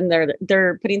of a sudden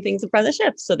they're putting things in front of the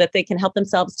ship so that they can help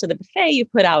themselves to the buffet you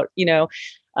put out,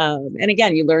 And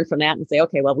again, you learn from that and say,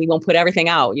 okay, well, we won't put everything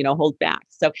out, hold back.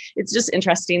 So it's just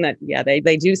interesting that, yeah,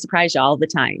 they do surprise you all the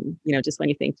time, just when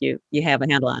you think you have a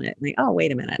handle on it. And like, oh,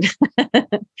 wait a minute.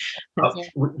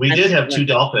 We did have two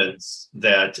dolphins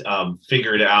that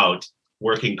figured out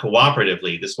working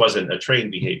cooperatively. This wasn't a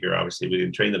trained behavior. Obviously, we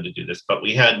didn't train them to do this, but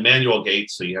we had manual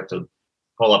gates. So you have to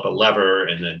pull up a lever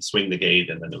and then swing the gate.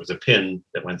 And then there was a pin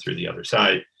that went through the other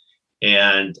side.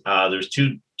 And there's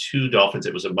two dolphins.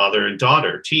 It was a mother and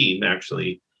daughter team,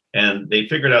 actually. And they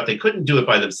figured out they couldn't do it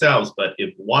by themselves, but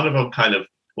if one of them kind of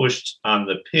pushed on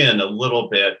the pin a little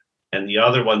bit and the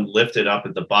other one lifted up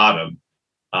at the bottom,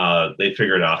 they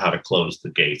figured out how to close the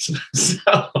gates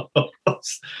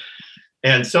themselves.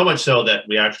 And so much so that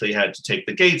we actually had to take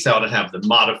the gates out and have them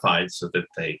modified so that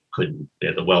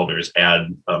the welders add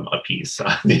a piece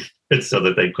on it so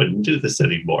that they couldn't do this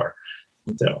anymore.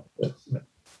 So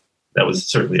that was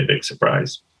certainly a big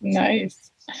surprise.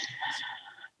 Nice.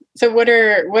 So what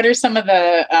are some of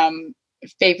the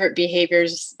favorite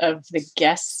behaviors of the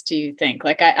guests, do you think?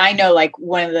 Like I know, like,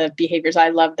 one of the behaviors I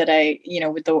love that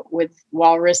with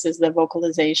walrus is the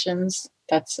vocalizations.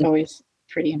 That's always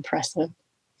pretty impressive.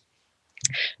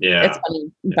 Yeah. It's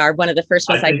funny, Barb, one of the first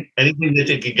ones anything that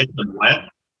could get them wet.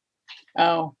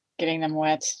 Oh, getting them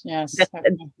wet. Yes.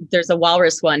 There's a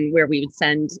walrus one where we would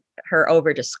send her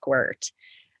over to squirt.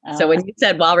 So when you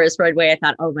said walrus right away, I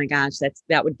thought, oh my gosh,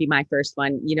 that would be my first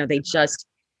one.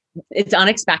 It's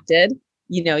unexpected.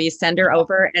 You send her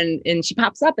over and she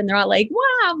pops up and they're all like,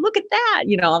 wow, look at that.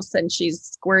 All of a sudden she's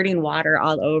squirting water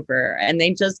all over and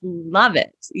they just love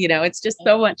it. It's just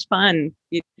so much fun.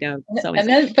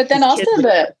 But then also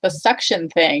the suction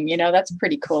thing, that's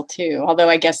pretty cool too. Although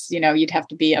I guess, you'd have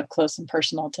to be up close and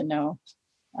personal to know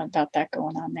about that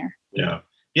going on there. Yeah.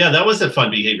 Yeah, that was a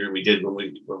fun behavior we did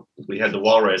when we had the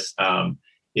walrus,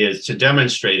 is to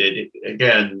demonstrate it.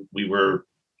 Again, we were,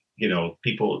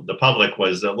 the public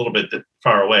was a little bit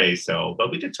far away.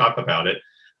 But we did talk about it.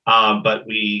 But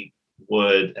we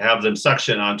would have them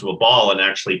suction onto a ball and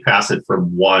actually pass it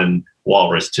from one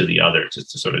walrus to the other,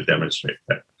 just to sort of demonstrate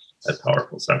that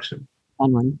powerful suction.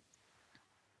 Fun one.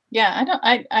 Yeah,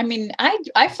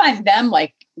 I find them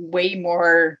like way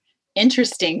more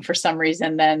interesting for some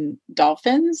reason than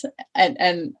dolphins,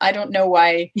 and I don't know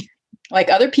why. Like,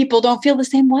 other people don't feel the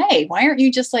same way. Why aren't you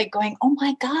just like going, oh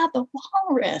my God, the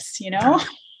walrus?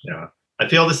 Yeah, I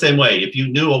feel the same way. If you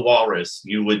knew a walrus,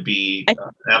 you would be an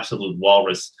absolute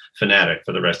walrus fanatic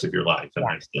for the rest of your life, and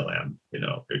I still am.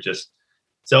 They're just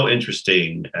so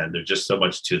interesting, and there's just so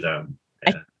much to them.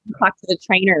 I talk to the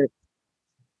trainer,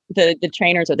 the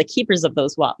trainers or the keepers of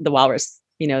the walrus.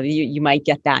 You might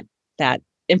get that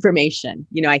information.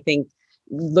 I think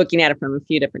looking at it from a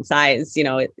few different sides,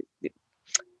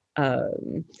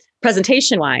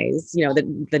 presentation wise,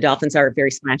 the dolphins are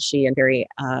very smashy and very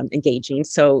engaging.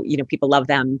 So, people love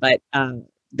them. But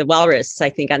the walrus, I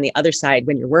think on the other side,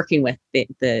 when you're working with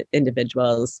the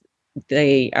individuals,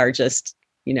 they are just,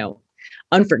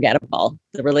 unforgettable.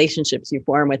 The relationships you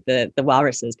form with the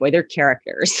walruses, boy, they're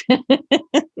characters.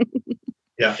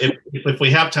 Yeah, if we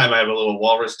have time, I have a little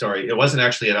walrus story. It wasn't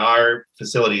actually at our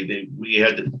facility. We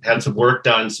had some work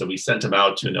done, so we sent them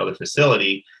out to another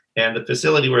facility. And the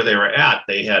facility where they were at,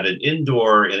 they had an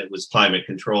indoor, and it was climate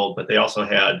controlled, but they also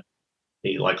had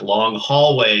a long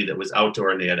hallway that was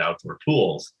outdoor, and they had outdoor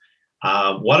pools.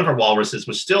 One of our walruses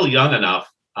was still young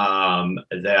enough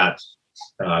that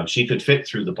she could fit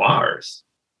through the bars.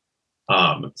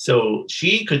 So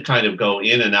she could kind of go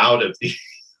in and out of the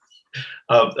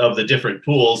of the different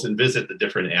pools and visit the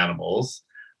different animals.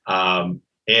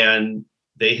 And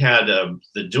they had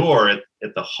the door at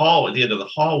the end of the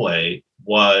hallway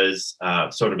was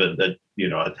sort of a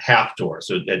half door.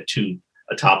 So it had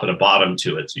a top and a bottom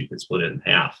to it, so you could split it in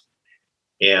half.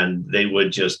 And they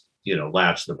would just,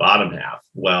 latch the bottom half.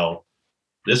 Well,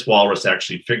 this walrus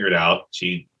actually figured out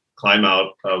she'd climb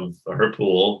out of her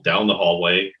pool down the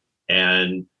hallway,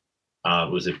 and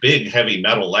it was a big, heavy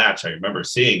metal latch. I remember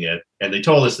seeing it. And they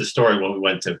told us the story when we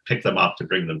went to pick them up to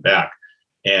bring them back.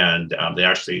 And they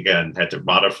actually, again, had to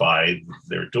modify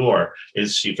their door.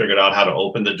 Is she figured out how to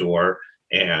open the door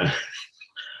and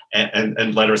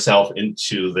let herself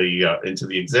into the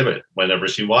exhibit whenever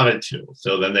she wanted to.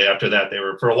 So then after that,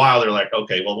 for a while, they're like,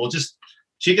 okay, well,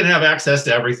 she can have access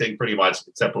to everything pretty much,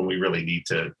 except when we really need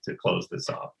to close this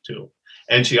off too.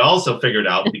 And she also figured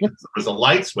out, because there was a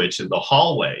light switch in the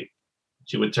hallway,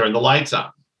 she would turn the lights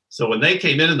on. So when they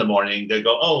came in the morning, they'd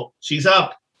go, oh, she's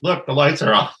up. Look, the lights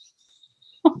are off.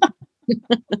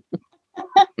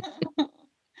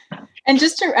 And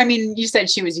just to, I mean, you said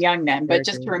she was young then, but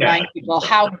just to remind people,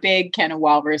 how big can a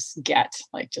walrus get?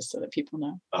 Like, just so that people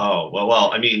know. Oh,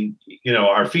 well, I mean,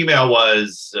 our female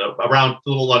was around a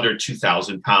little under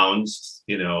 2,000 pounds,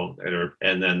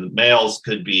 and then males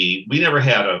could be, we never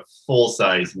had a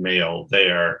full-size male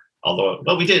there, although,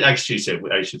 well, we did, actually,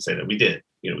 I should say that we did,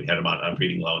 we had them on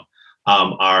breeding loan,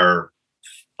 are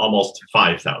almost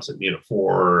 5,000,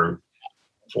 4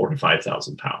 to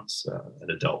 5,000 pounds, an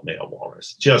adult male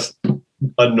walrus. Just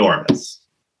enormous.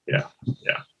 Yeah.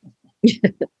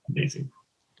 Amazing.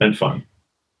 And fun.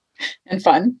 And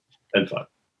fun.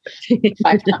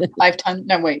 5 tons.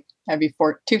 No, wait, that'd be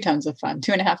 2 tons of fun.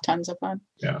 2.5 tons of fun.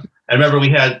 Yeah. I remember we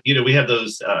had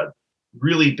those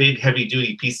really big, heavy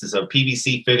duty pieces of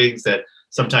PVC fittings that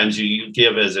sometimes you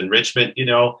give as enrichment,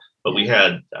 but we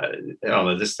had, I don't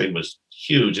know, this thing was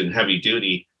huge and heavy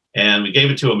duty. And we gave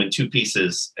it to them in 2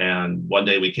 pieces. And one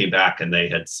day we came back and they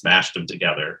had smashed them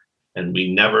together. And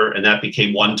that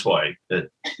became one toy. That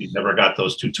we never got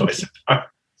those 2 toys apart.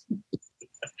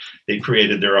 They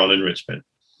created their own enrichment.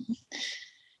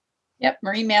 Yep.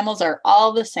 Marine mammals are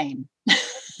all the same.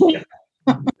 Yeah.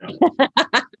 No.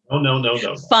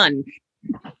 Fun.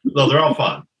 No, they're all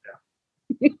fun.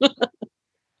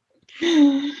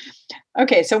 Yeah.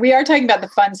 Okay. So we are talking about the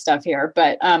fun stuff here,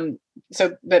 but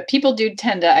people do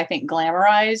tend to, I think,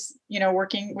 glamorize,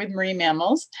 working with marine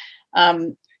mammals.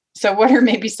 So what are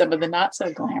maybe some of the not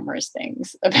so glamorous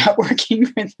things about working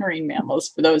with marine mammals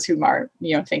for those who are,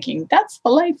 thinking that's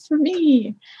the life for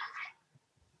me?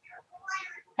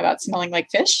 How about smelling like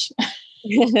fish?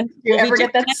 Do you ever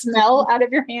get that smell out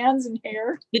of your hands and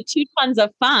hair? The 2 tons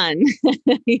of fun,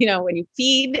 when you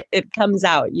feed, it comes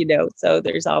out, so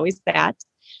there's always that.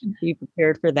 Be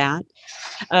prepared for that.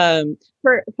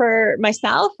 For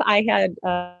myself, I had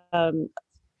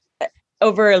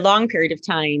over a long period of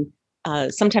time,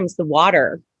 sometimes the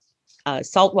water,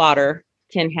 salt water,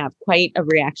 can have quite a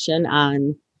reaction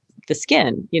on the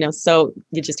skin. So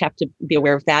you just have to be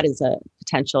aware of that as a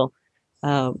potential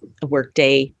a work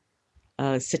day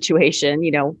situation.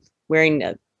 Wearing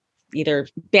either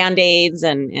Band-Aids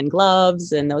and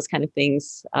gloves and those kind of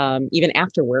things, even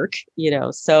after work.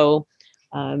 So.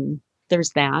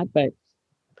 There's that, but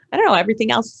I don't know,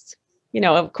 everything else,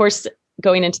 of course,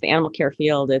 going into the animal care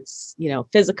field, it's,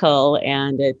 physical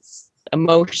and it's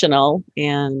emotional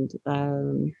and,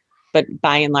 but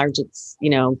by and large, it's,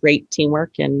 great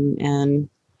teamwork and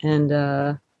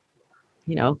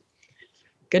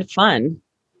good fun.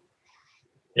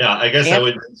 Yeah, I guess I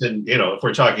would mention, if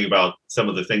we're talking about some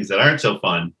of the things that aren't so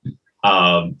fun,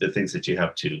 the things that you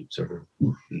have to sort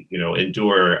of,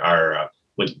 endure are,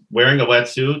 with wearing a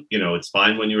wetsuit, it's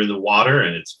fine when you're in the water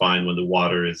and it's fine when the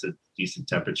water is at decent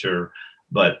temperature.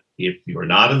 But if you're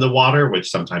not in the water,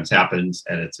 which sometimes happens,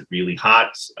 and it's really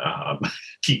hot,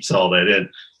 keeps all that in.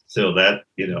 So that,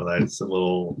 that's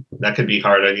that could be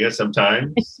hard on you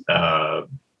sometimes.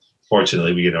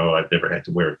 Fortunately, I've never had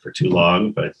to wear it for too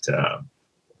long, but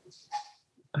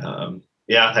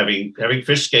yeah, having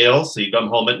fish scales. So you come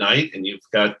home at night and you've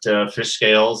got fish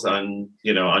scales on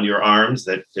your arms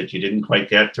that you didn't quite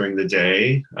get during the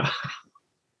day.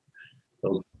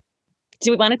 Do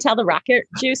we want to tell the rocket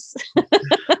juice?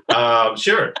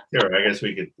 Sure. I guess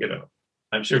we could,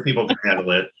 I'm sure people can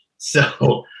handle it.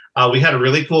 So we had a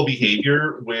really cool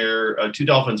behavior where 2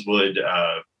 dolphins would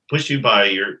push you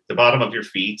by the bottom of your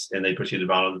feet, and they push you to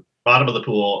the bottom of the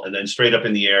pool and then straight up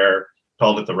in the air.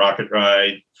 Called it the rocket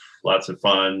ride. Lots of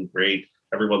fun, great.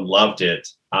 Everyone loved it.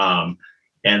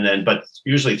 But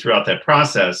usually throughout that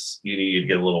process, you need to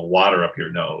get a little water up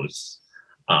your nose.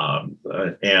 But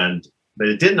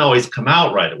it didn't always come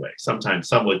out right away. Sometimes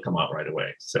some would come out right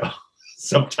away. So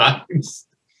sometimes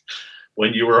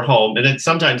when you were home, and then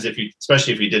sometimes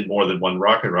especially if you did more than one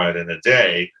rocket ride in a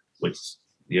day, which,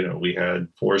 we had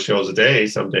 4 shows a day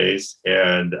some days,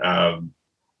 and,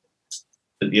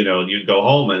 you'd go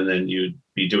home and then you'd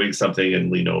be doing something and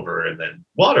lean over and then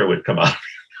water would come out.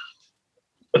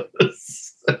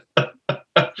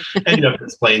 And you have to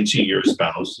explain to your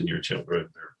spouse and your children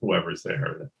or whoever's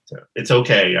there that it's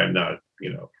okay. I'm not,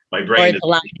 my brain is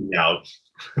freaking out.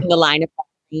 In the line of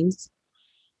dreams.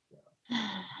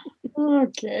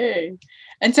 Okay.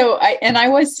 And so I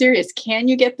was serious. Can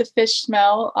you get the fish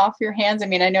smell off your hands? I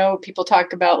mean, I know people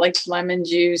talk about like lemon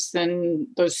juice and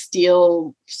those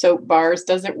steel soap bars.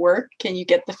 Does it work? Can you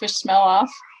get the fish smell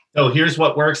off? So here's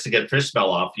what works to get fish smell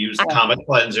off. Use Comet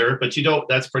Cleanser, but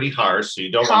that's pretty harsh. So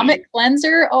you don't Comet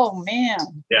Cleanser? Oh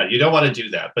man. Yeah, you don't want to do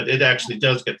that, but it actually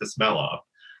does get the smell off.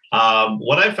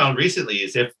 What I found recently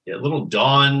is if a little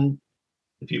Dawn,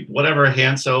 whatever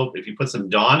hand soap, if you put some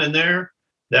Dawn in there,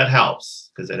 that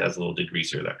helps because it has a little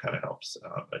degreaser that kind of helps.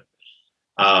 But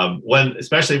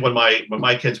Especially when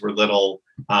my kids were little,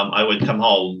 I would come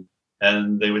home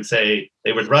and they would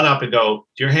run up and go,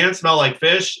 "Do your hands smell like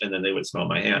fish?" And then they would smell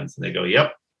my hands and they go,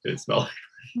 "Yep, it smell like."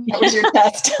 That was your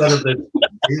test. Sort of the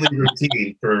daily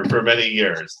routine for many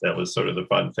years. That was sort of the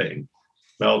fun thing.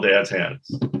 Smell Dad's hands.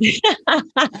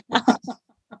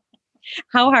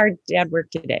 How hard Dad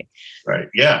worked today. Right.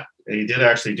 Yeah. And he did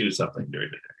actually do something during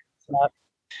the day. So.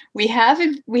 We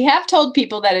have told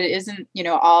people that it isn't,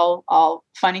 all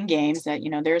fun and games, that,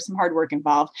 there's some hard work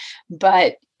involved.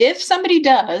 But if somebody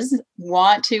does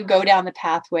want to go down the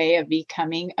pathway of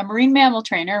becoming a marine mammal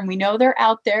trainer, and we know they're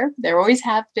out there always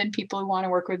have been people who want to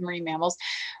work with marine mammals.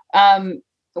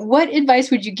 What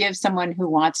advice would you give someone who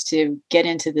wants to get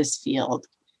into this field?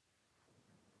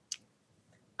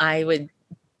 I would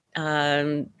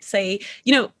say,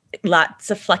 lots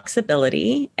of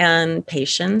flexibility and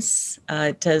patience.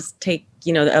 It does take,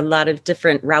 a lot of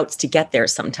different routes to get there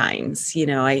sometimes.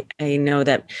 I know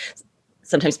that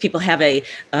sometimes people have a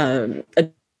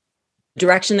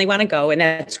direction they want to go, and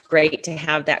that's great to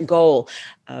have that goal.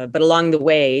 But along the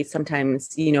way,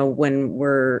 sometimes, when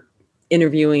we're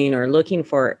interviewing or looking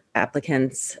for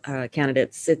applicants,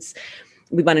 candidates,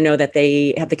 we want to know that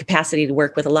they have the capacity to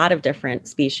work with a lot of different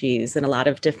species and a lot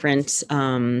of different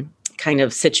kind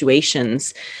of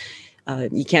situations.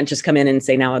 You can't just come in and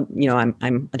say, now,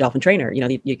 I'm a dolphin trainer. You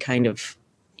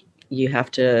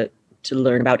have to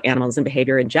learn about animals and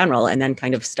behavior in general, and then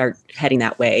kind of start heading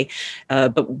that way.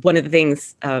 But one of the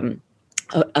things,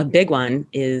 a big one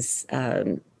is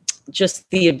just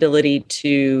the ability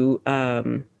to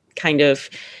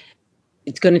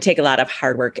it's going to take a lot of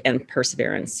hard work and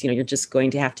perseverance. You're just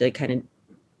going to have to kind of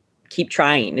keep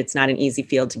trying. It's not an easy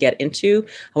field to get into.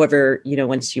 However,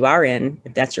 once you are in,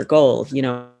 if that's your goal,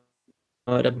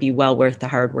 it'll be well worth the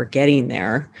hard work getting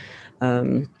there.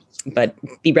 But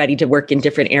be ready to work in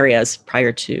different areas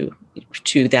prior to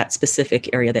that specific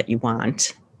area that you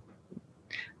want.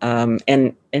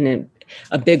 And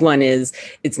a big one is,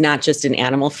 it's not just an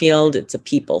animal field, it's a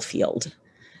people field.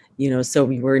 So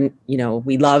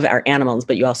we love our animals,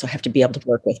 but you also have to be able to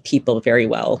work with people very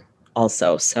well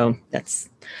also. So that's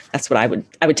what I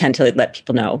would tend to let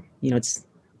people know.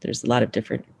 There's a lot of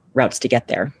different routes to get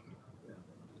there.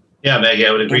 Yeah, Maggie,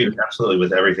 I would agree absolutely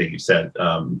with everything you said,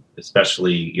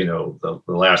 especially, the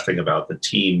last thing about the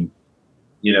team.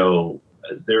 I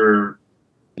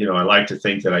like to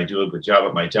think that I do a good job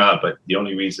at my job, but the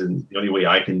only way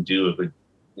I can do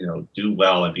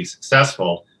well and be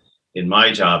successful in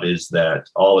my job is that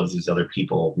all of these other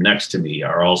people next to me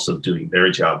are also doing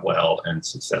their job well and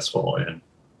successful and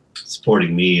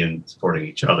supporting me and supporting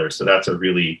each other. So that's a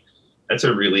really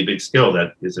big skill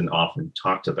that isn't often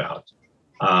talked about.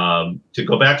 To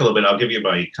go back a little bit, I'll give you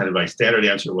my standard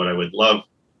answer. What I would love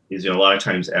is, a lot of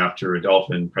times after a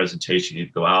dolphin presentation,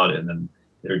 you'd go out and then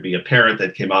there'd be a parent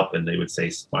that came up and they would say,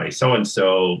 "My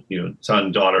so-and-so,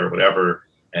 son, daughter, whatever."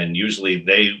 And usually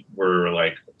they were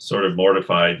like sort of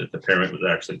mortified that the parent was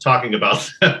actually talking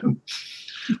about them,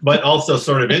 but also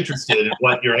sort of interested in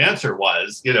what your answer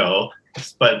was,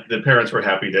 but the parents were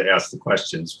happy to ask the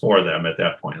questions for them at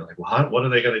that point. Like, well, what are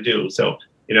they going to do? So,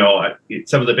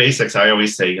 some of the basics I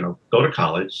always say, go to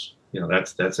college.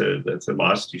 That's a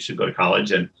must. You should go to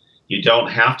college, and you don't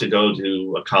have to go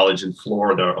to a college in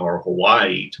Florida or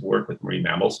Hawaii to work with marine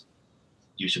mammals.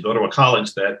 You should go to a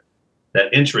college that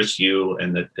interests you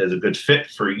and that is a good fit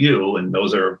for you. And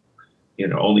those are,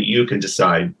 only you can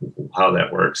decide how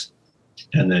that works.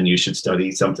 And then you should study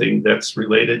something that's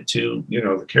related to,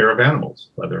 the care of animals,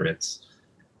 whether it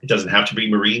doesn't have to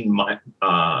be marine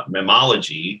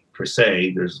mammalogy per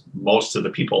se. There's most of the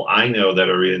people I know that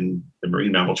are in the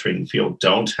marine mammal training field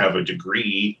don't have a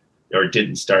degree or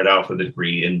didn't start out with a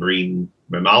degree in marine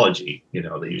mammalogy.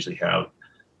 They usually have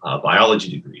a biology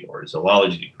degree or a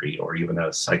zoology degree or even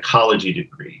a psychology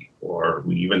degree, or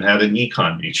we even had an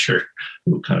econ major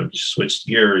who kind of switched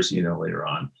gears, later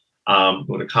on.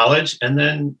 Go to college and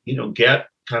then, get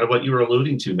kind of what you were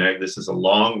alluding to, Meg. This is a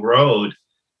long road.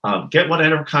 Get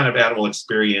whatever kind of animal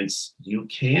experience you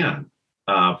can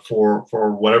for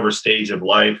whatever stage of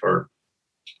life or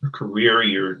career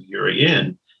you're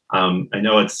in. I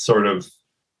know it's sort of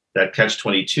that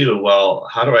catch-22. Well,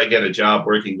 how do I get a job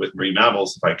working with marine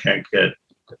mammals if I can't get,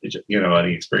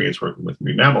 any experience working with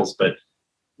marine mammals? But,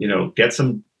 get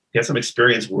some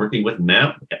experience working with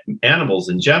animals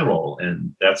in general.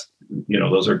 And that's,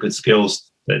 those are good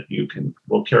skills that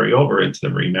will carry over into the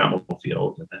marine mammal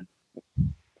field, and then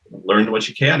learn what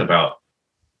you can about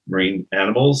marine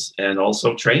animals and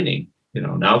also training.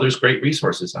 Now there's great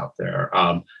resources out there.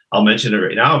 I'll mention it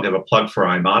right now. I'll give a plug for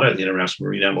IMATA, the International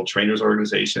Marine Animal Trainers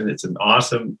Organization. It's an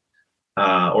awesome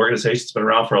organization. It's been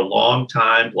around for a long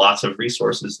time. Lots of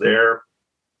resources there.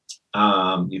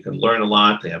 You can learn a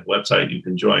lot. They have a website you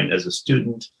can join as a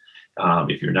student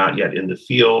if you're not yet in the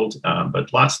field.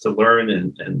 But lots to learn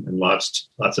and lots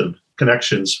of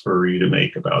connections for you to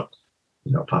make about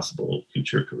possible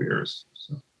future careers.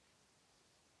 So.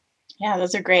 Yeah,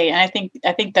 those are great. And I think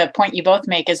the point you both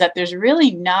make is that there's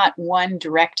really not one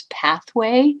direct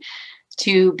pathway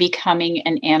to becoming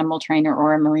an animal trainer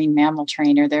or a marine mammal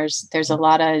trainer. There's a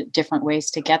lot of different ways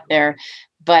to get there,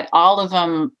 but all of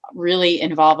them really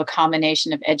involve a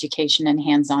combination of education and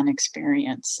hands-on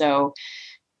experience. So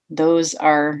those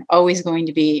are always going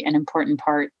to be an important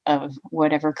part of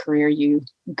whatever path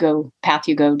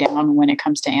you go down when it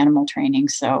comes to animal training.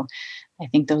 So I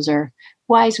think those are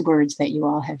wise words that you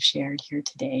all have shared here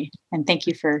today. And thank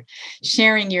you for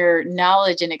sharing your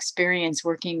knowledge and experience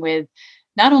working with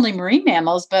not only marine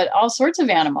mammals, but all sorts of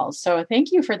animals. So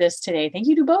thank you for this today. Thank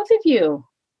you to both of you.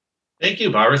 Thank you,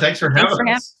 Barbara. Thanks for having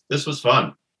us. This was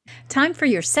fun. Time for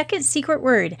your second secret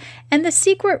word. And the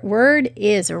secret word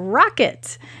is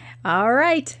rocket. All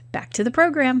right, back to the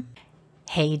program.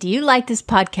 Hey, do you like this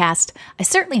podcast? I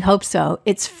certainly hope so.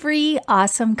 It's free,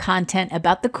 awesome content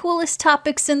about the coolest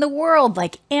topics in the world,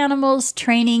 like animals,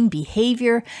 training,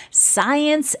 behavior,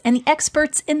 science, and the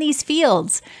experts in these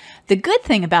fields. The good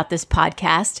thing about this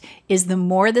podcast is the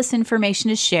more this information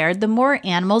is shared, the more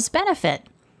animals benefit.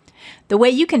 The way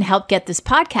you can help get this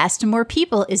podcast to more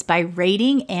people is by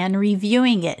rating and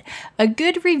reviewing it. A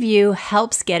good review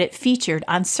helps get it featured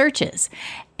on searches.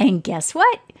 And guess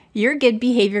what? Your good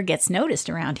behavior gets noticed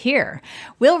around here.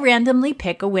 We'll randomly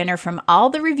pick a winner from all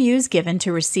the reviews given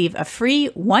to receive a free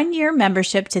 1-year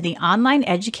membership to the online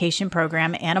education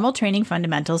program,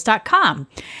 animaltrainingfundamentals.com.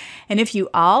 And if you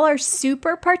all are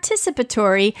super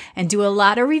participatory and do a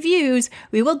lot of reviews,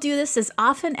 we will do this as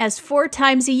often as 4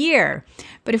 times a year.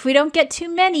 But if we don't get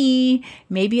too many,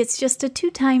 maybe it's just a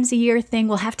 2 times a year thing.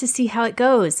 We'll have to see how it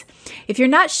goes. If you're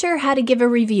not sure how to give a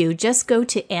review, just go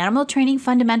to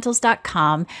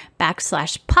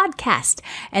animaltrainingfundamentals.com/podcast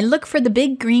and look for the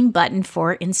big green button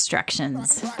for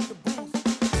instructions.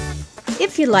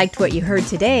 If you liked what you heard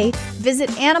today, visit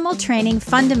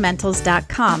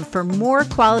animaltrainingfundamentals.com for more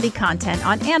quality content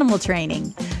on animal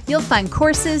training. You'll find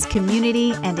courses,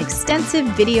 community, and extensive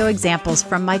video examples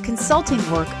from my consulting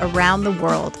work around the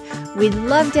world. We'd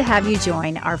love to have you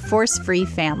join our force-free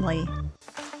family.